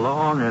has been a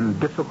long and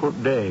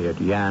difficult day at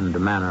Yand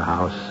Manor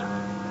House.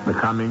 The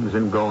comings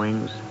and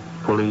goings,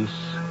 police,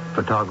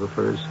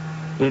 photographers,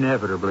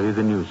 inevitably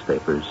the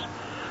newspapers.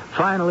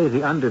 Finally,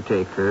 the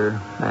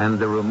undertaker and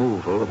the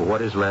removal of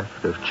what is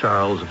left of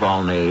Charles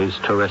Volney's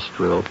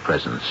terrestrial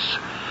presence.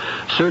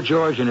 Sir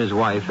George and his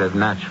wife have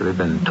naturally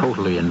been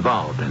totally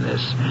involved in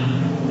this,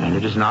 and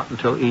it is not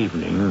until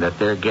evening that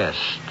their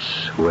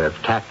guests, who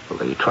have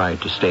tactfully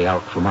tried to stay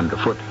out from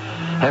underfoot,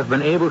 have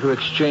been able to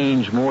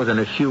exchange more than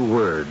a few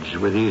words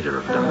with either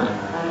of them.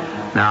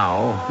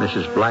 Now,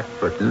 Mrs.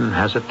 Blackburton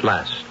has at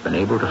last been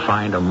able to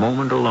find a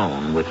moment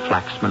alone with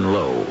Flaxman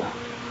Lowe,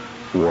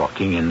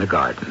 walking in the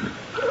garden.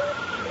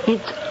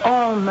 It's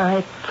all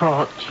my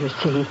fault, you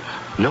see.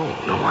 No,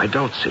 I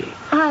don't see.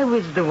 I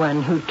was the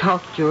one who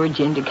talked George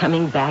into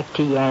coming back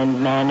to Yand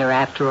Manor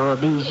after all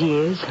these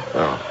years.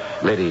 Oh,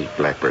 Lady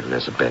Blackburton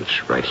has a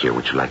bench right here.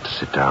 Would you like to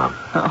sit down?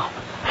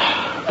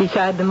 Oh,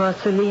 beside the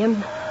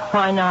mausoleum?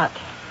 Why not?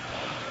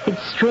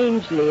 It's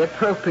strangely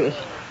appropriate.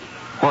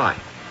 Why?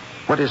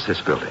 What is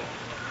this building?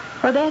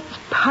 Well, that's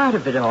part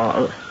of it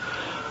all.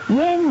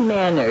 Yand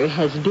Manor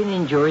has been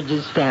in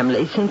George's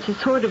family since a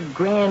sort of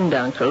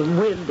granduncle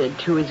willed it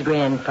to his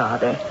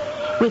grandfather,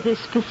 with a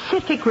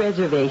specific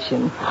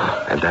reservation.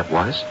 And that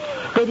was?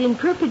 That in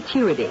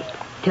perpetuity,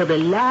 till the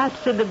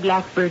last of the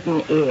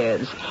Blackburton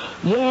heirs,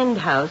 Yand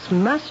House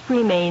must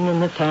remain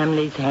in the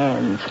family's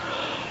hands.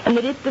 And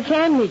that if the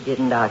family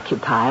didn't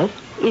occupy it,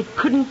 it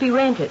couldn't be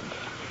rented.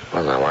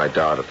 Well, now, I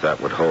doubt if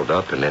that would hold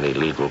up in any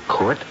legal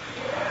court.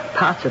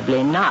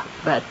 Possibly not,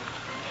 but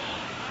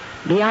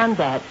beyond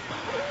that,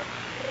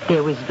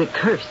 there was the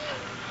curse.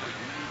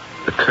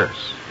 The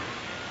curse?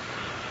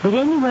 That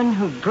anyone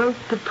who broke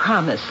the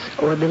promise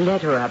or the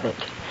letter of it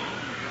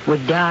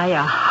would die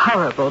a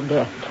horrible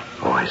death.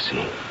 Oh, I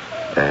see.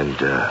 And,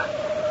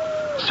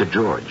 Sir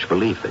George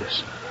believed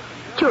this?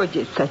 George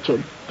is such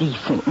a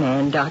decent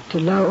man, Dr.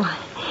 Lowe.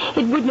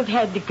 It wouldn't have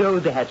had to go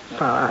that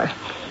far.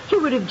 He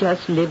would have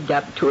just lived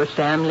up to a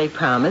family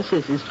promise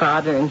as his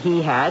father and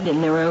he had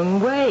in their own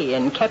way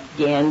and kept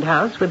Yand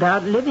House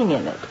without living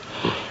in it.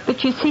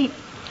 But you see,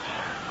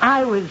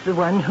 I was the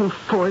one who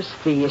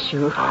forced the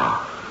issue.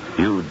 Oh,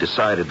 you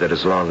decided that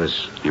as long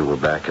as you were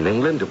back in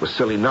England, it was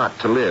silly not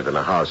to live in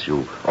a house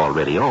you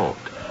already owned.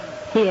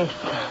 Yes.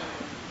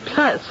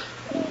 Plus,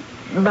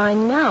 by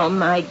now,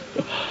 my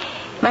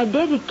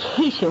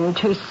dedication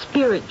to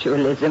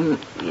spiritualism,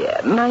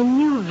 my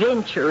new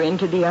venture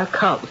into the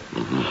occult.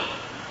 Mm-hmm.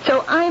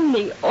 So I'm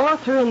the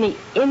author and the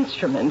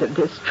instrument of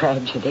this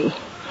tragedy.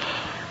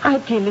 I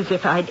feel as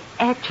if I'd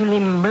actually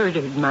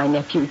murdered my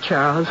nephew,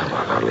 Charles. Oh,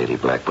 now, Lady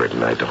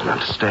Blackburton, I don't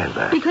understand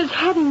that. Because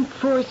having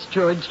forced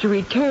George to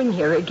return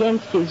here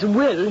against his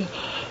will,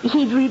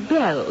 he'd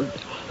rebelled.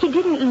 He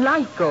didn't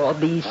like all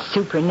these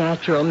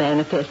supernatural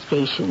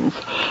manifestations.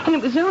 And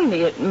it was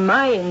only at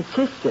my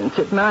insistence,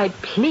 at my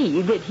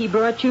plea, that he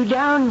brought you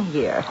down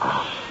here.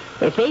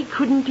 If they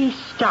couldn't be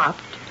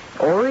stopped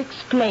or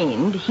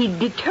explained, he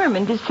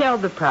determined to sell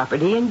the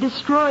property and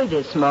destroy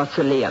this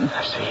mausoleum.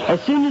 I see.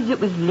 As soon as it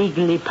was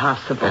legally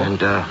possible.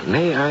 And,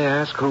 may I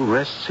ask who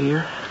rests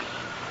here?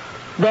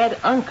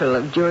 That uncle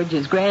of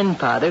George's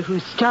grandfather who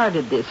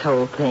started this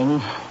whole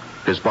thing.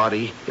 His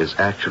body is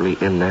actually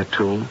in that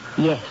tomb?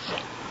 Yes.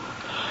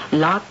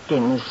 Locked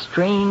in a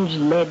strange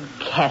lead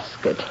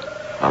casket.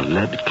 A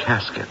lead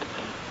casket?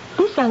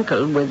 This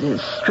uncle was a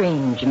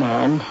strange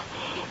man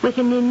with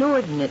an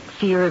inordinate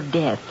fear of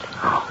death.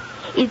 Oh.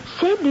 It's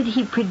said that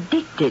he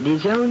predicted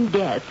his own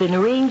death and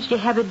arranged to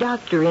have a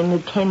doctor in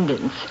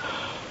attendance.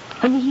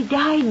 And he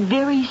died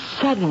very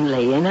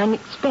suddenly and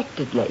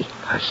unexpectedly.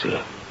 I see.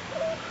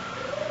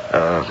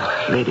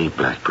 Lady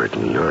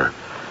Blackburton, you're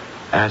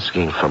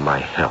asking for my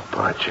help,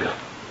 aren't you?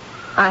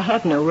 I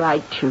have no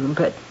right to,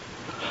 but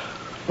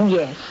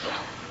yes.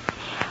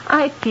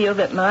 I feel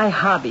that my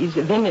hobbies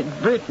have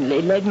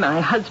inadvertently led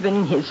my husband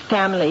and his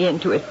family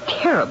into a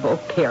terrible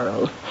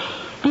peril.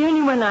 The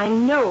only one I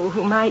know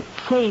who might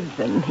save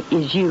them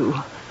is you.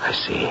 I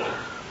see.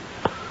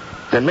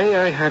 Then may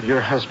I have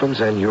your husband's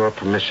and your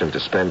permission to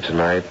spend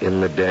tonight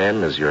in the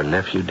den as your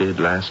nephew did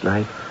last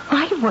night?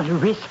 I don't want to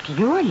risk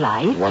your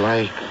life. Well,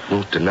 I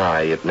won't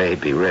deny it may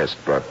be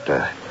risked, but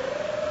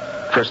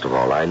first of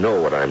all, I know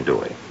what I'm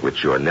doing,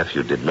 which your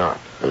nephew did not.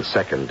 And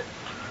second,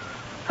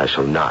 I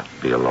shall not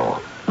be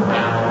alone.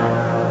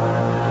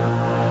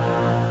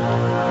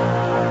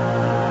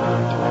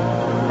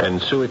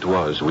 And so it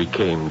was we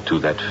came to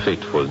that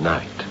fateful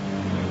night.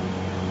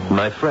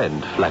 My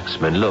friend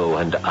Flaxman Lowe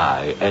and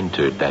I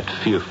entered that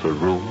fearful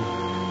room,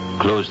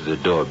 closed the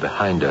door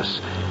behind us,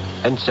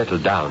 and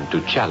settled down to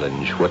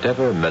challenge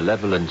whatever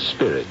malevolent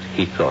spirit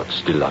he thought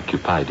still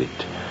occupied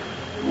it.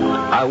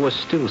 I was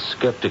still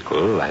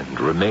skeptical and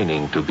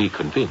remaining to be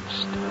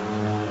convinced.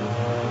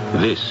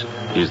 This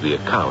is the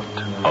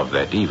account of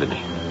that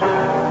evening.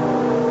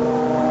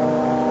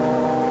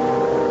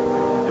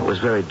 It was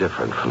very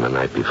different from the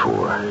night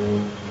before.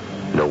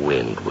 No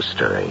wind was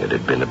stirring. It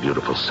had been a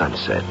beautiful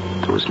sunset.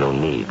 There was no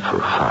need for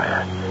a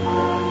fire.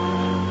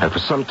 And for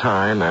some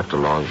time, after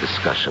long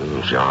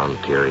discussion, Jean,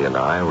 Thierry, and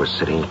I were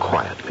sitting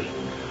quietly.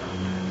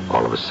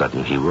 All of a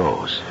sudden, he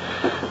rose.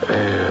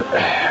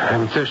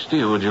 I'm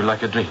thirsty. Would you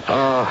like a drink?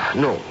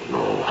 No,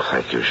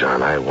 thank you,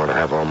 Jean. I want to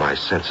have all my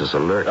senses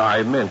alert.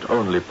 I meant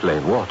only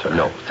plain water.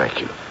 No, thank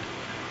you.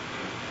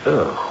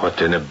 Oh, what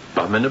an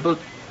abominable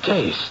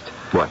taste.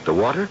 What, the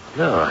water?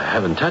 No, I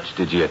haven't touched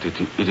it yet.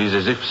 It is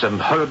as if some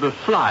horrible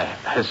fly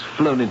has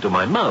flown into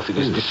my mouth. It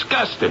is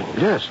disgusting.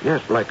 Yes,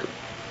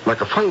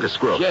 like a fungus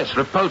growth. Yes,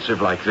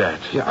 repulsive like that.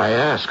 Yeah, I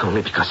ask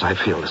only because I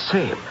feel the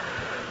same.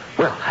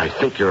 Well, I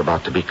think you're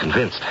about to be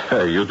convinced.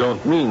 You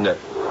don't mean that.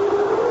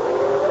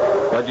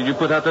 Why did you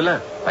put out the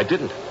lamp? I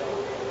didn't.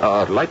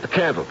 Light the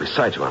candle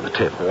beside you on the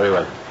table. Very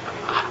well.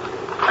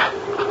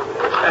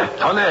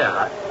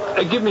 Tonnerre,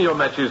 give me your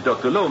matches,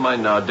 Dr. Lowe.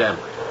 Mine are damp.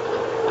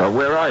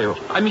 Where are you?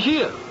 I'm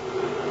here.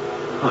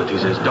 Oh, it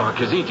is as dark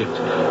as Egypt.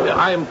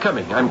 I am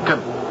coming.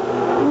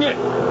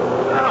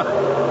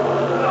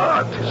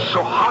 It is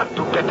so hard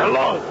to get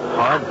along.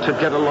 Hard to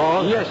get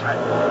along? Yes,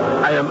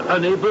 I am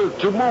unable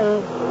to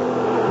move.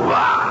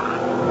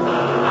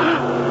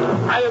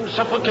 I am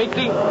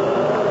suffocating.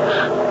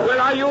 Where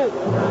are you?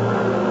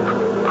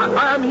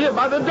 I am here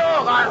by the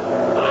door.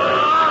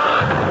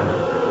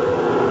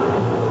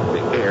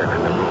 The air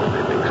in the room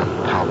had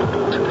become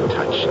palpable to the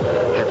touch.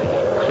 Heavy,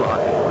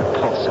 clogging,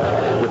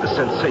 repulsive, with a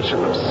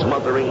sensation of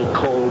smothering,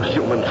 cold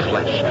human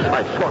flesh.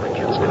 I fought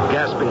against it,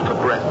 gasping for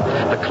breath,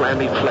 the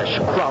clammy flesh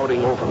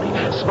crowding over me,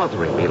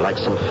 smothering me like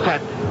some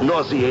fat,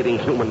 nauseating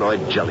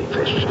humanoid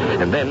jellyfish.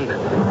 And then,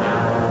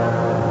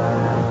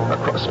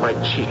 across my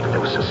cheek, there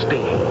was a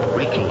stinging,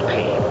 reeking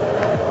pain.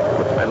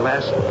 With my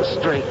last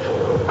strength,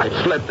 I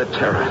fled the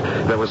terror.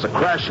 There was a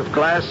crash of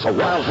glass, a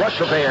wild rush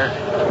of air,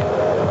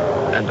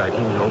 and I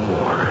knew no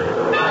more.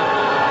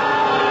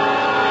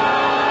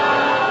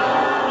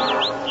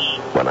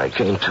 When I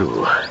came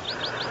to,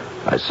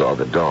 I saw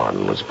the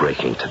dawn was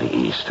breaking to the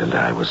east, and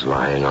I was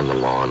lying on the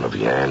lawn of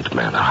Yand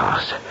Manor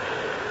House.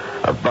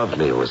 Above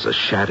me was a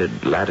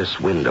shattered lattice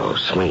window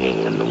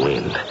swinging in the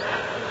wind,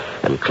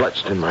 and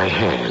clutched in my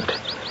hand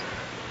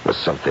was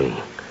something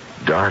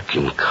dark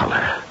in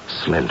color,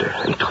 slender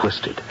and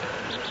twisted.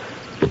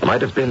 It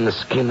might have been the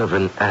skin of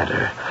an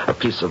adder, a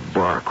piece of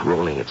bark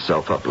rolling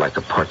itself up like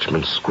a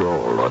parchment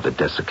scroll, or the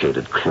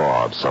desiccated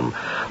claw of some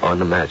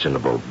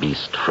unimaginable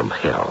beast from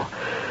hell.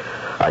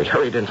 I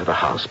hurried into the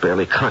house,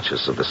 barely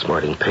conscious of the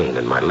smarting pain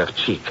in my left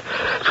cheek,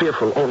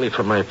 fearful only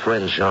for my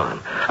friend Jean.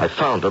 I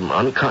found him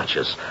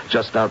unconscious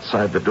just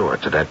outside the door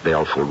to that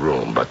baleful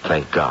room, but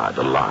thank God,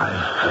 alive.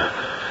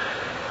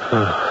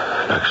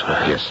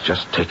 Excellent. Yes,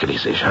 just take it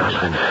easy, Jean.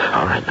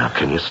 All right, now,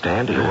 can you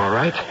stand? Are you all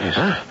right? Yes.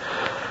 Huh?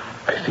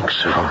 I think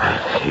so. All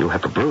right. You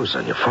have a bruise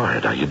on your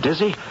forehead. Are you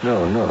dizzy?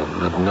 No,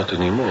 not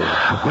anymore.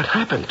 What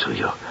happened to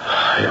you?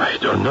 I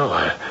don't know.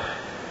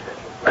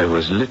 I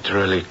was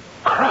literally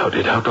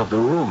crowded out of the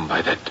room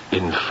by that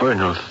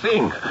infernal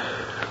thing.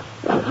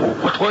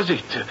 What was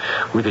it?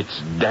 With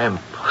its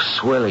damp,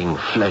 swelling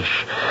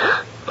flesh,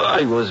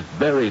 I was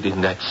buried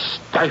in that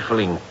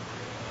stifling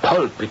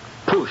pulp. It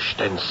pushed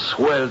and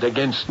swelled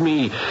against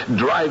me,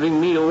 driving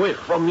me away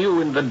from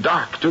you in the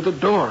dark to the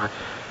door.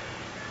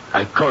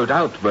 I called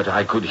out, but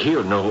I could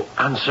hear no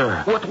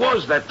answer. What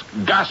was that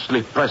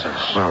ghastly presence?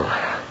 Well,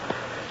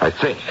 I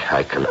think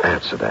I can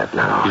answer that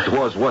now. It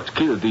was what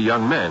killed the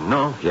young man,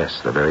 no? Yes,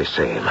 the very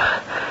same.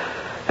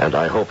 And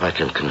I hope I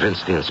can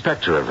convince the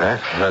inspector of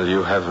that. Well,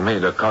 you have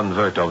made a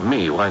convert of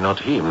me. Why not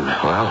him?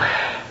 Well,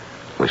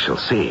 we shall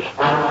see.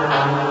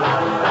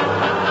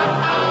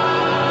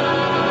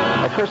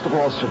 First of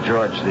all, Sir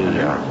George,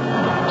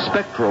 the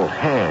spectral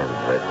hand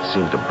that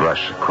seemed to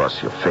brush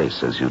across your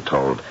face as you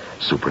told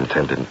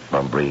Superintendent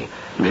Bumbry.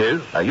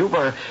 Yes? You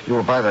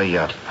were by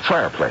the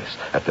fireplace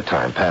at the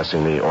time,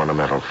 passing the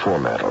ornamental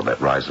foremantle that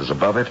rises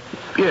above it.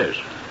 Yes.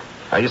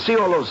 You see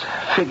all those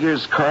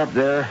figures carved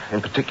there,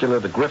 in particular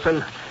the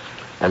griffin,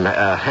 and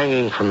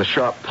hanging from the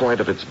sharp point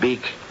of its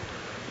beak?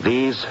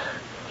 These?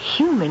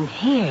 Human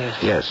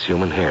hairs. Yes,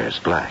 human hairs,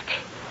 black.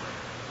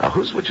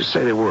 Whose would you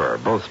say they were?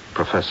 Both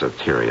Professor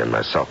Thierry and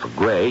myself are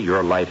gray.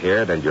 You're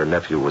light-haired, and your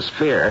nephew was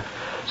fair.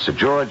 Sir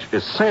George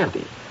is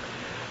sandy.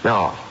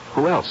 Now,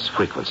 who else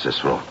frequents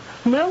this room?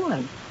 No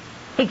one,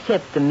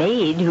 except the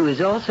maid, who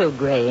is also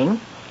graying.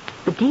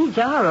 But these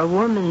are a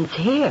woman's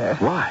hair.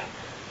 Why?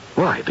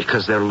 Why?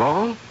 Because they're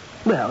long?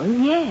 Well,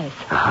 yes.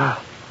 Uh-huh.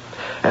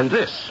 And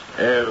this?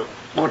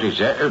 What is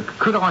that?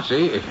 Could I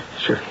see?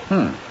 Sure.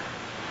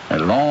 A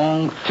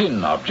long,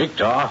 thin object,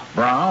 half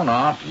brown,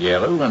 half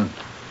yellow, and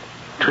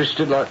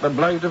twisted like the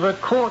blade of a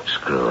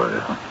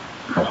corkscrew.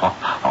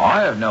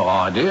 I have no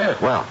idea.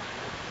 Well,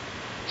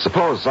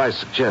 Suppose I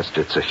suggest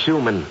it's a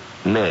human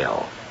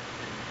nail,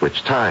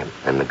 which time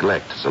and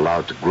neglect is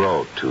allowed to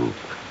grow to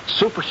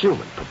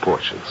superhuman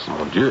proportions.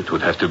 Mon Dieu, it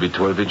would have to be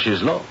 12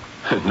 inches long.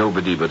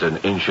 Nobody but an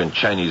ancient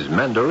Chinese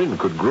mandarin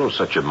could grow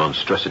such a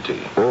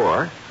monstrosity.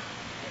 Or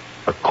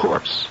a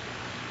corpse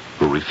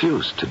who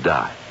refused to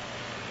die.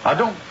 I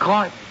don't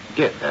quite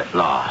get that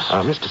last.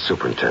 Mr.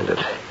 Superintendent,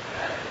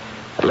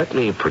 let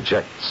me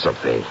project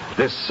something.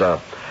 This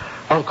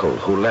uncle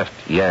who left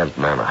Yand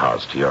Manor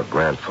House to your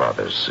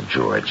grandfather, Sir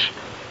George,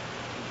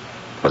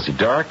 was he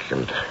dark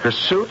and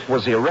hirsute?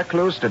 Was he a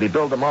recluse? Did he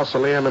build a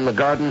mausoleum in the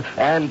garden?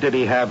 And did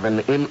he have an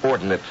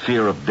inordinate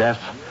fear of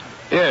death?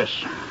 Yes,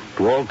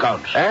 to all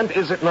counts. And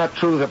is it not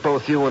true that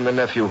both you and the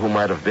nephew who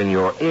might have been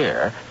your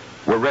heir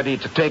were ready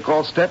to take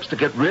all steps to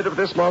get rid of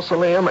this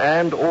mausoleum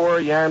and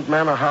or Yand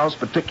Manor House,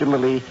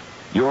 particularly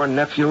your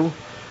nephew?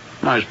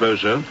 I suppose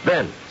so.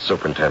 Then,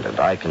 Superintendent,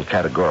 I can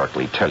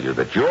categorically tell you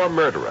that your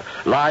murderer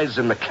lies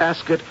in the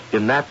casket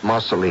in that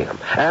mausoleum,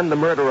 and the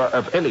murderer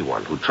of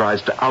anyone who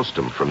tries to oust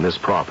him from this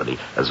property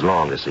as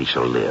long as he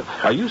shall live.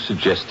 Are you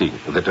suggesting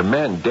that a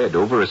man dead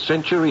over a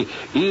century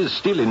is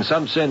still in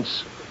some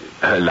sense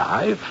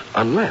alive?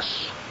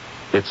 Unless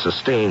it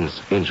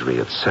sustains injury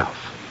itself.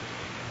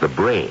 The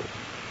brain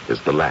is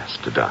the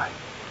last to die.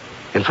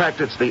 In fact,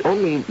 it's the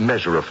only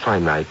measure of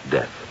finite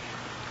death.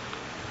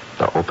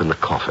 Now open the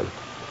coffin,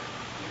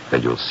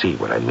 and you'll see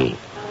what I mean.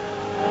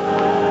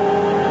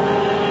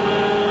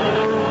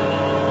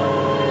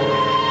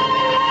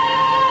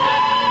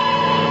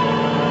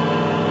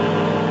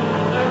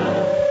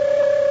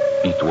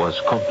 It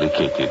was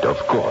complicated, of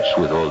course,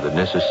 with all the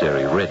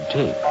necessary red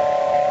tape.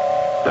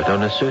 But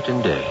on a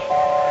certain day,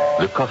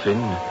 the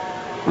coffin,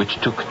 which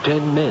took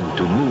 10 men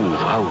to move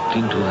out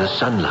into the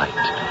sunlight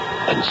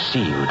and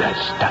sealed as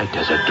tight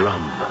as a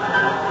drum,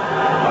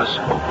 was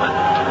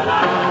opened.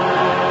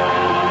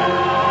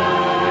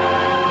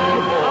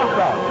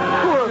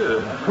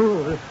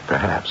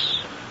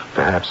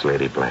 Perhaps,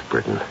 Lady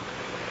Blackburton.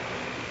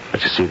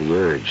 But you see, the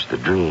urge, the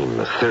dream,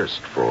 the thirst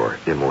for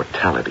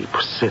immortality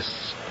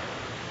persists.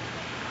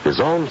 His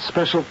own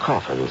special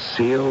coffin,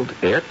 sealed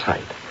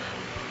airtight,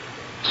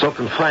 so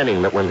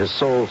confining that when his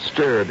soul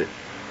stirred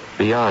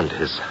beyond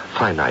his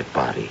finite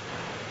body,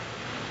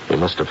 he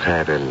must have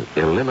had an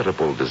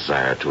illimitable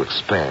desire to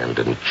expand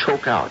and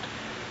choke out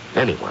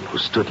anyone who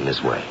stood in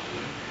his way.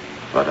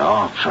 But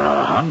after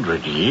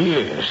 100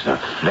 years, the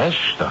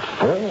flesh, the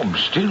form,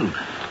 still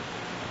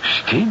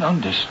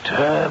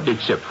undisturbed.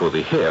 Except for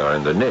the hair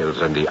and the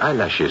nails and the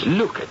eyelashes.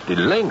 Look at the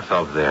length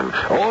of them.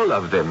 All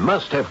of them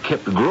must have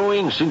kept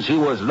growing since he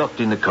was locked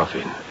in the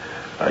coffin.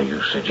 Are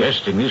you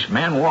suggesting this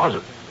man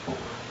was,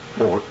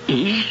 or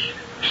is,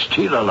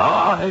 still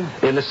alive?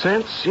 In a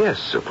sense, yes,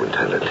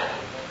 Superintendent.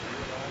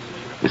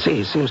 You see,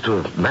 he seems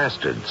to have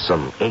mastered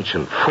some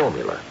ancient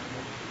formula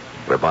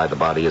whereby the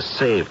body is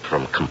saved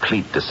from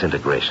complete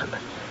disintegration.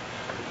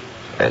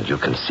 And you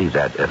can see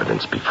that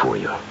evidence before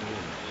you.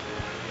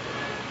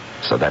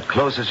 So that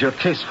closes your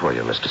case for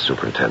you, Mr.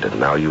 Superintendent.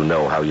 Now you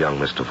know how young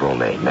Mr.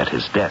 Volney met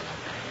his death.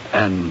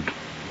 And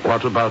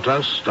what about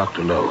us,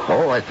 Dr. Lowe?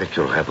 Oh, I think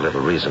you'll have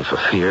little reason for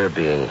fear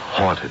being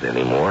haunted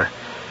anymore.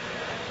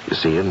 You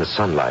see, in the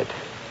sunlight,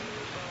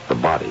 the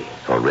body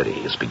already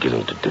is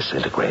beginning to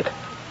disintegrate.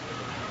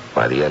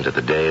 By the end of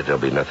the day, there'll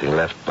be nothing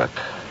left but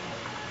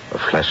a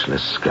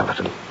fleshless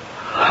skeleton.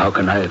 How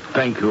can I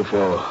thank you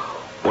for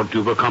what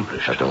you've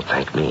accomplished? Now, don't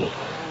thank me.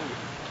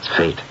 It's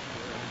fate.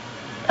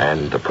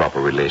 And the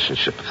proper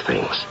relationship of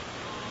things.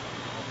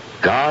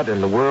 God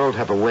and the world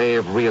have a way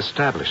of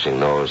reestablishing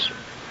those.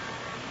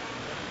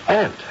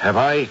 And have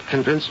I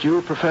convinced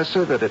you,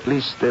 Professor, that at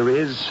least there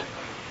is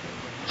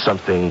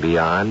something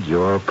beyond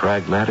your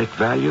pragmatic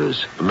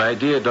values? My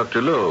dear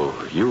Dr. Lowe,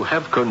 you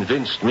have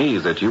convinced me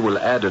that you will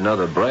add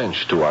another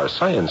branch to our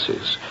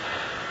sciences.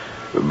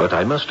 But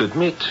I must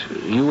admit,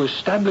 you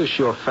establish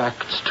your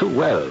facts too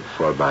well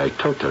for my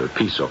total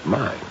peace of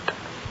mind.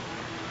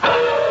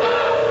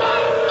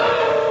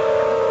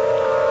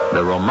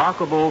 The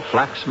remarkable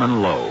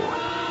Flaxman Lowe,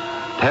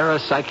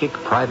 parapsychic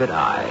private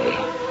eye,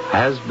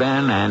 has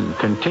been and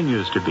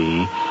continues to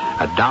be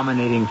a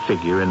dominating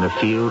figure in the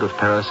field of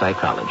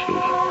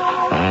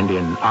parapsychology and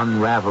in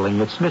unraveling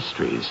its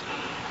mysteries,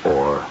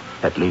 or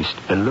at least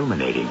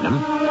illuminating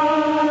them.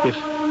 If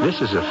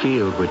this is a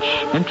field which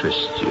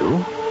interests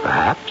you,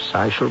 perhaps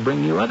I shall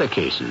bring you other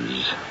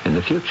cases in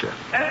the future.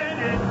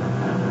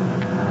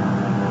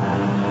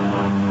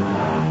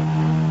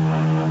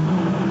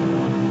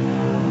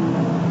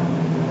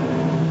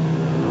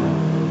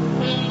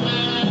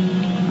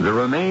 The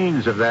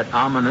remains of that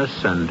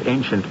ominous and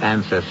ancient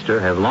ancestor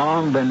have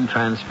long been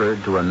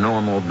transferred to a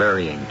normal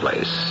burying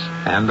place,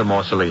 and the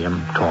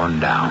mausoleum torn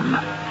down.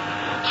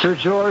 Sir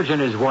George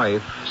and his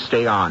wife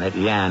stay on at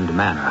Yand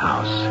Manor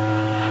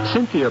House.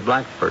 Cynthia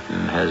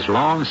Blackburton has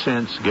long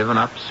since given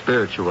up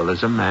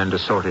spiritualism and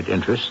assorted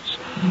interests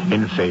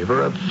in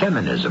favor of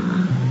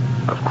feminism.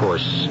 Of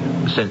course,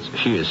 since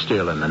she is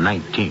still in the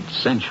 19th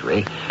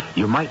century,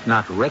 you might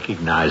not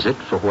recognize it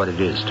for what it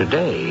is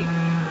today.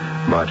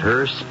 But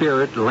her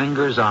spirit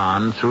lingers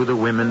on through the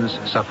women's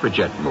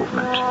suffragette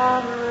movement,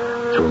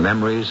 through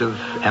memories of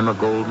Emma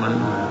Goldman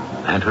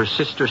and her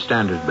sister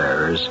standard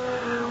bearers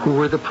who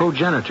were the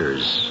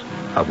progenitors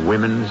of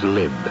women's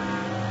lib.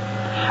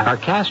 Our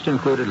cast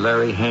included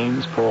Larry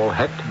Haynes, Paul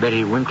Hecht,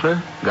 Betty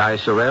Winkler, Guy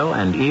Sorrell,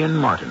 and Ian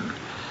Martin.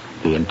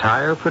 The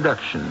entire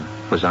production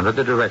was under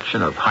the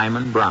direction of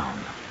Hyman Brown.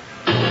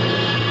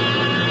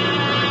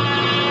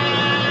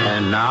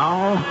 And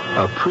now,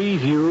 a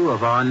preview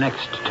of our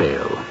next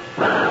tale.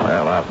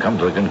 Well, I've come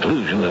to the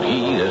conclusion that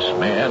this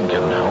man,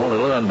 can only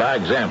learn by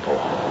example.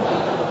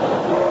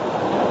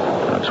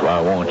 That's why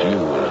I want you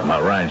as my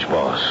ranch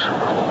boss.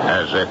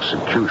 As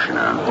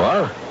executioner.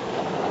 What?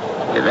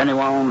 If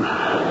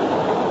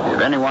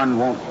anyone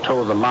won't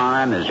toe the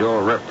line as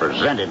your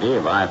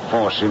representative, I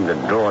force him to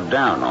draw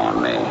down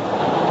on me.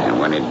 And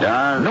when he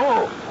does...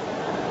 No,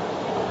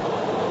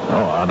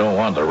 I don't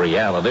want the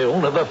reality,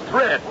 only the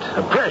threat,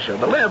 the pressure,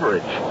 the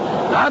leverage.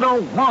 I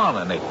don't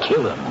want any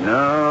killing.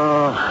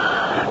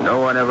 No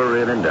one ever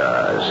really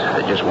does.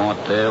 They just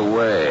want their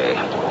way.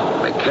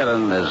 The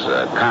killing is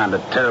a kind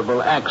of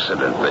terrible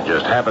accident that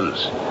just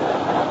happens.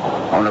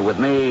 Only with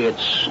me,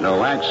 it's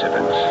no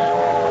accident.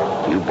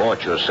 You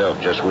bought yourself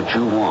just what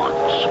you want,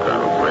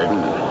 Colonel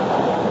Braden.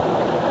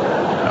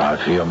 I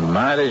feel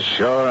mighty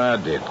sure I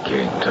did,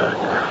 King Tut.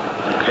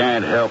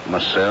 Can't help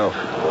myself.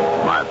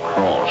 My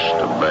cross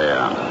to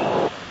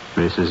bear.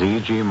 This is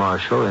E.G.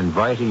 Marshall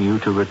inviting you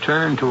to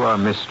return to our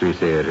Mystery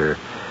Theater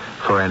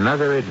for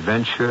another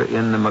adventure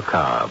in the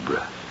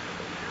macabre.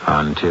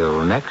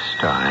 Until next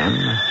time,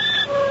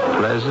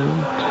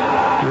 pleasant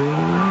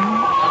dreams.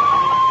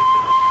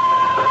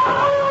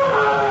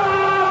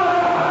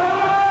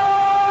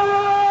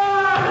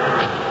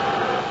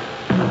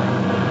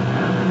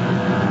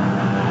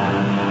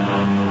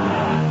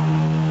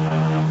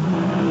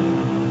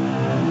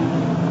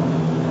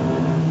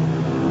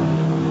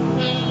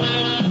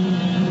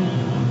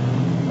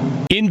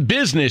 In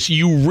business,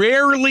 you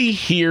rarely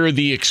hear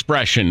the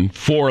expression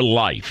for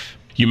life.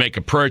 You make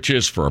a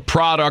purchase for a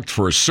product,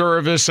 for a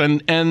service,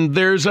 and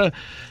there's a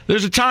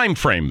time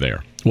frame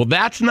there. Well,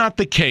 that's not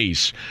the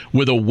case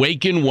with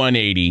Awaken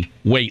 180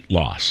 weight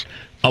loss.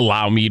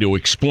 Allow me to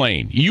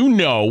explain. You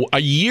know,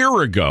 a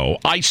year ago,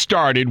 I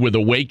started with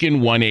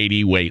Awaken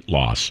 180 weight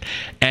loss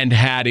and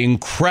had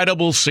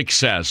incredible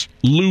success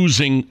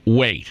losing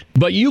weight.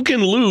 But you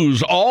can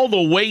lose all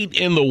the weight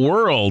in the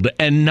world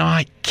and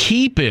not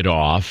keep it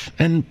off.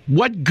 And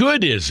what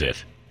good is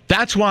it?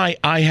 That's why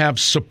I have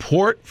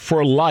support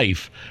for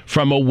life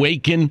from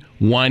Awaken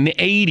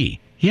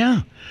 180.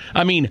 Yeah.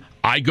 I mean,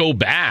 I go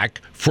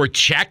back for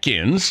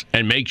check-ins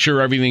and make sure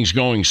everything's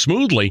going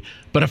smoothly.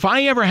 But if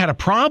I ever had a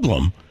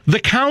problem, the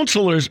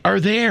counselors are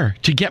there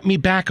to get me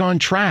back on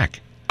track.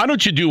 Why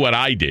don't you do what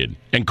I did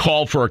and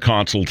call for a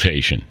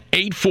consultation?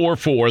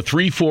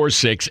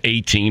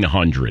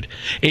 844-346-1800.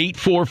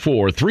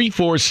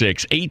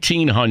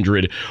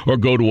 844-346-1800 or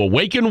go to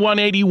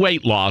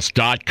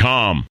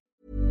awaken180weightloss.com.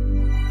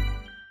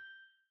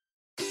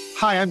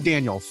 Hi, I'm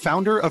Daniel,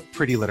 founder of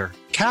Pretty Litter.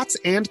 Cats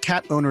and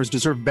cat owners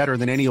deserve better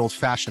than any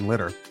old-fashioned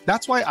litter.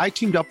 That's why I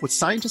teamed up with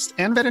scientists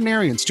and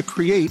veterinarians to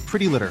create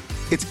Pretty Litter.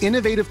 Its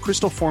innovative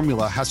crystal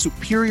formula has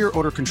superior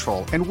odor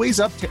control and weighs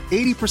up to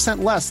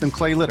 80% less than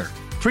clay litter.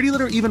 Pretty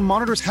Litter even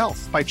monitors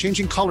health by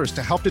changing colors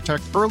to help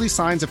detect early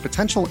signs of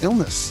potential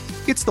illness.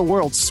 It's the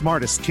world's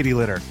smartest kitty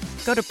litter.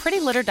 Go to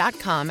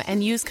prettylitter.com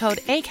and use code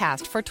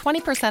ACAST for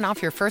 20%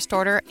 off your first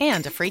order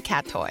and a free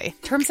cat toy.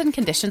 Terms and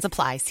conditions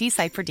apply. See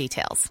site for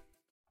details.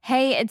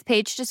 Hey, it's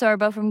Paige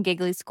DeSorbo from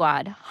Giggly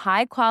Squad.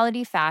 High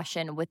quality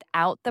fashion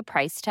without the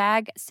price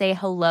tag. Say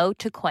hello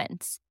to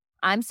Quince.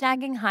 I'm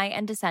snagging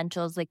high-end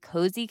essentials like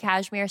cozy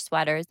cashmere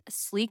sweaters,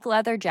 sleek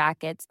leather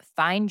jackets,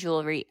 fine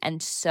jewelry,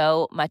 and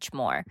so much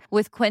more.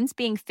 With Quince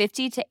being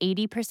 50 to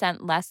 80%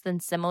 less than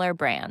similar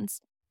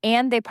brands.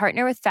 And they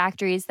partner with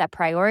factories that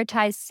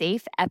prioritize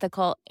safe,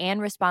 ethical, and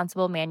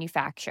responsible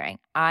manufacturing.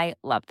 I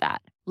love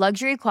that.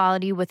 Luxury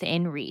quality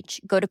within reach.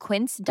 Go to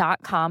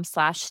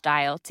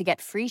quince.com/style to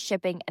get free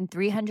shipping and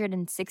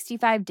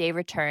 365-day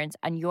returns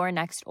on your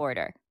next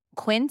order.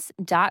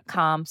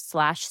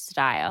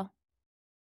 Quince.com/style.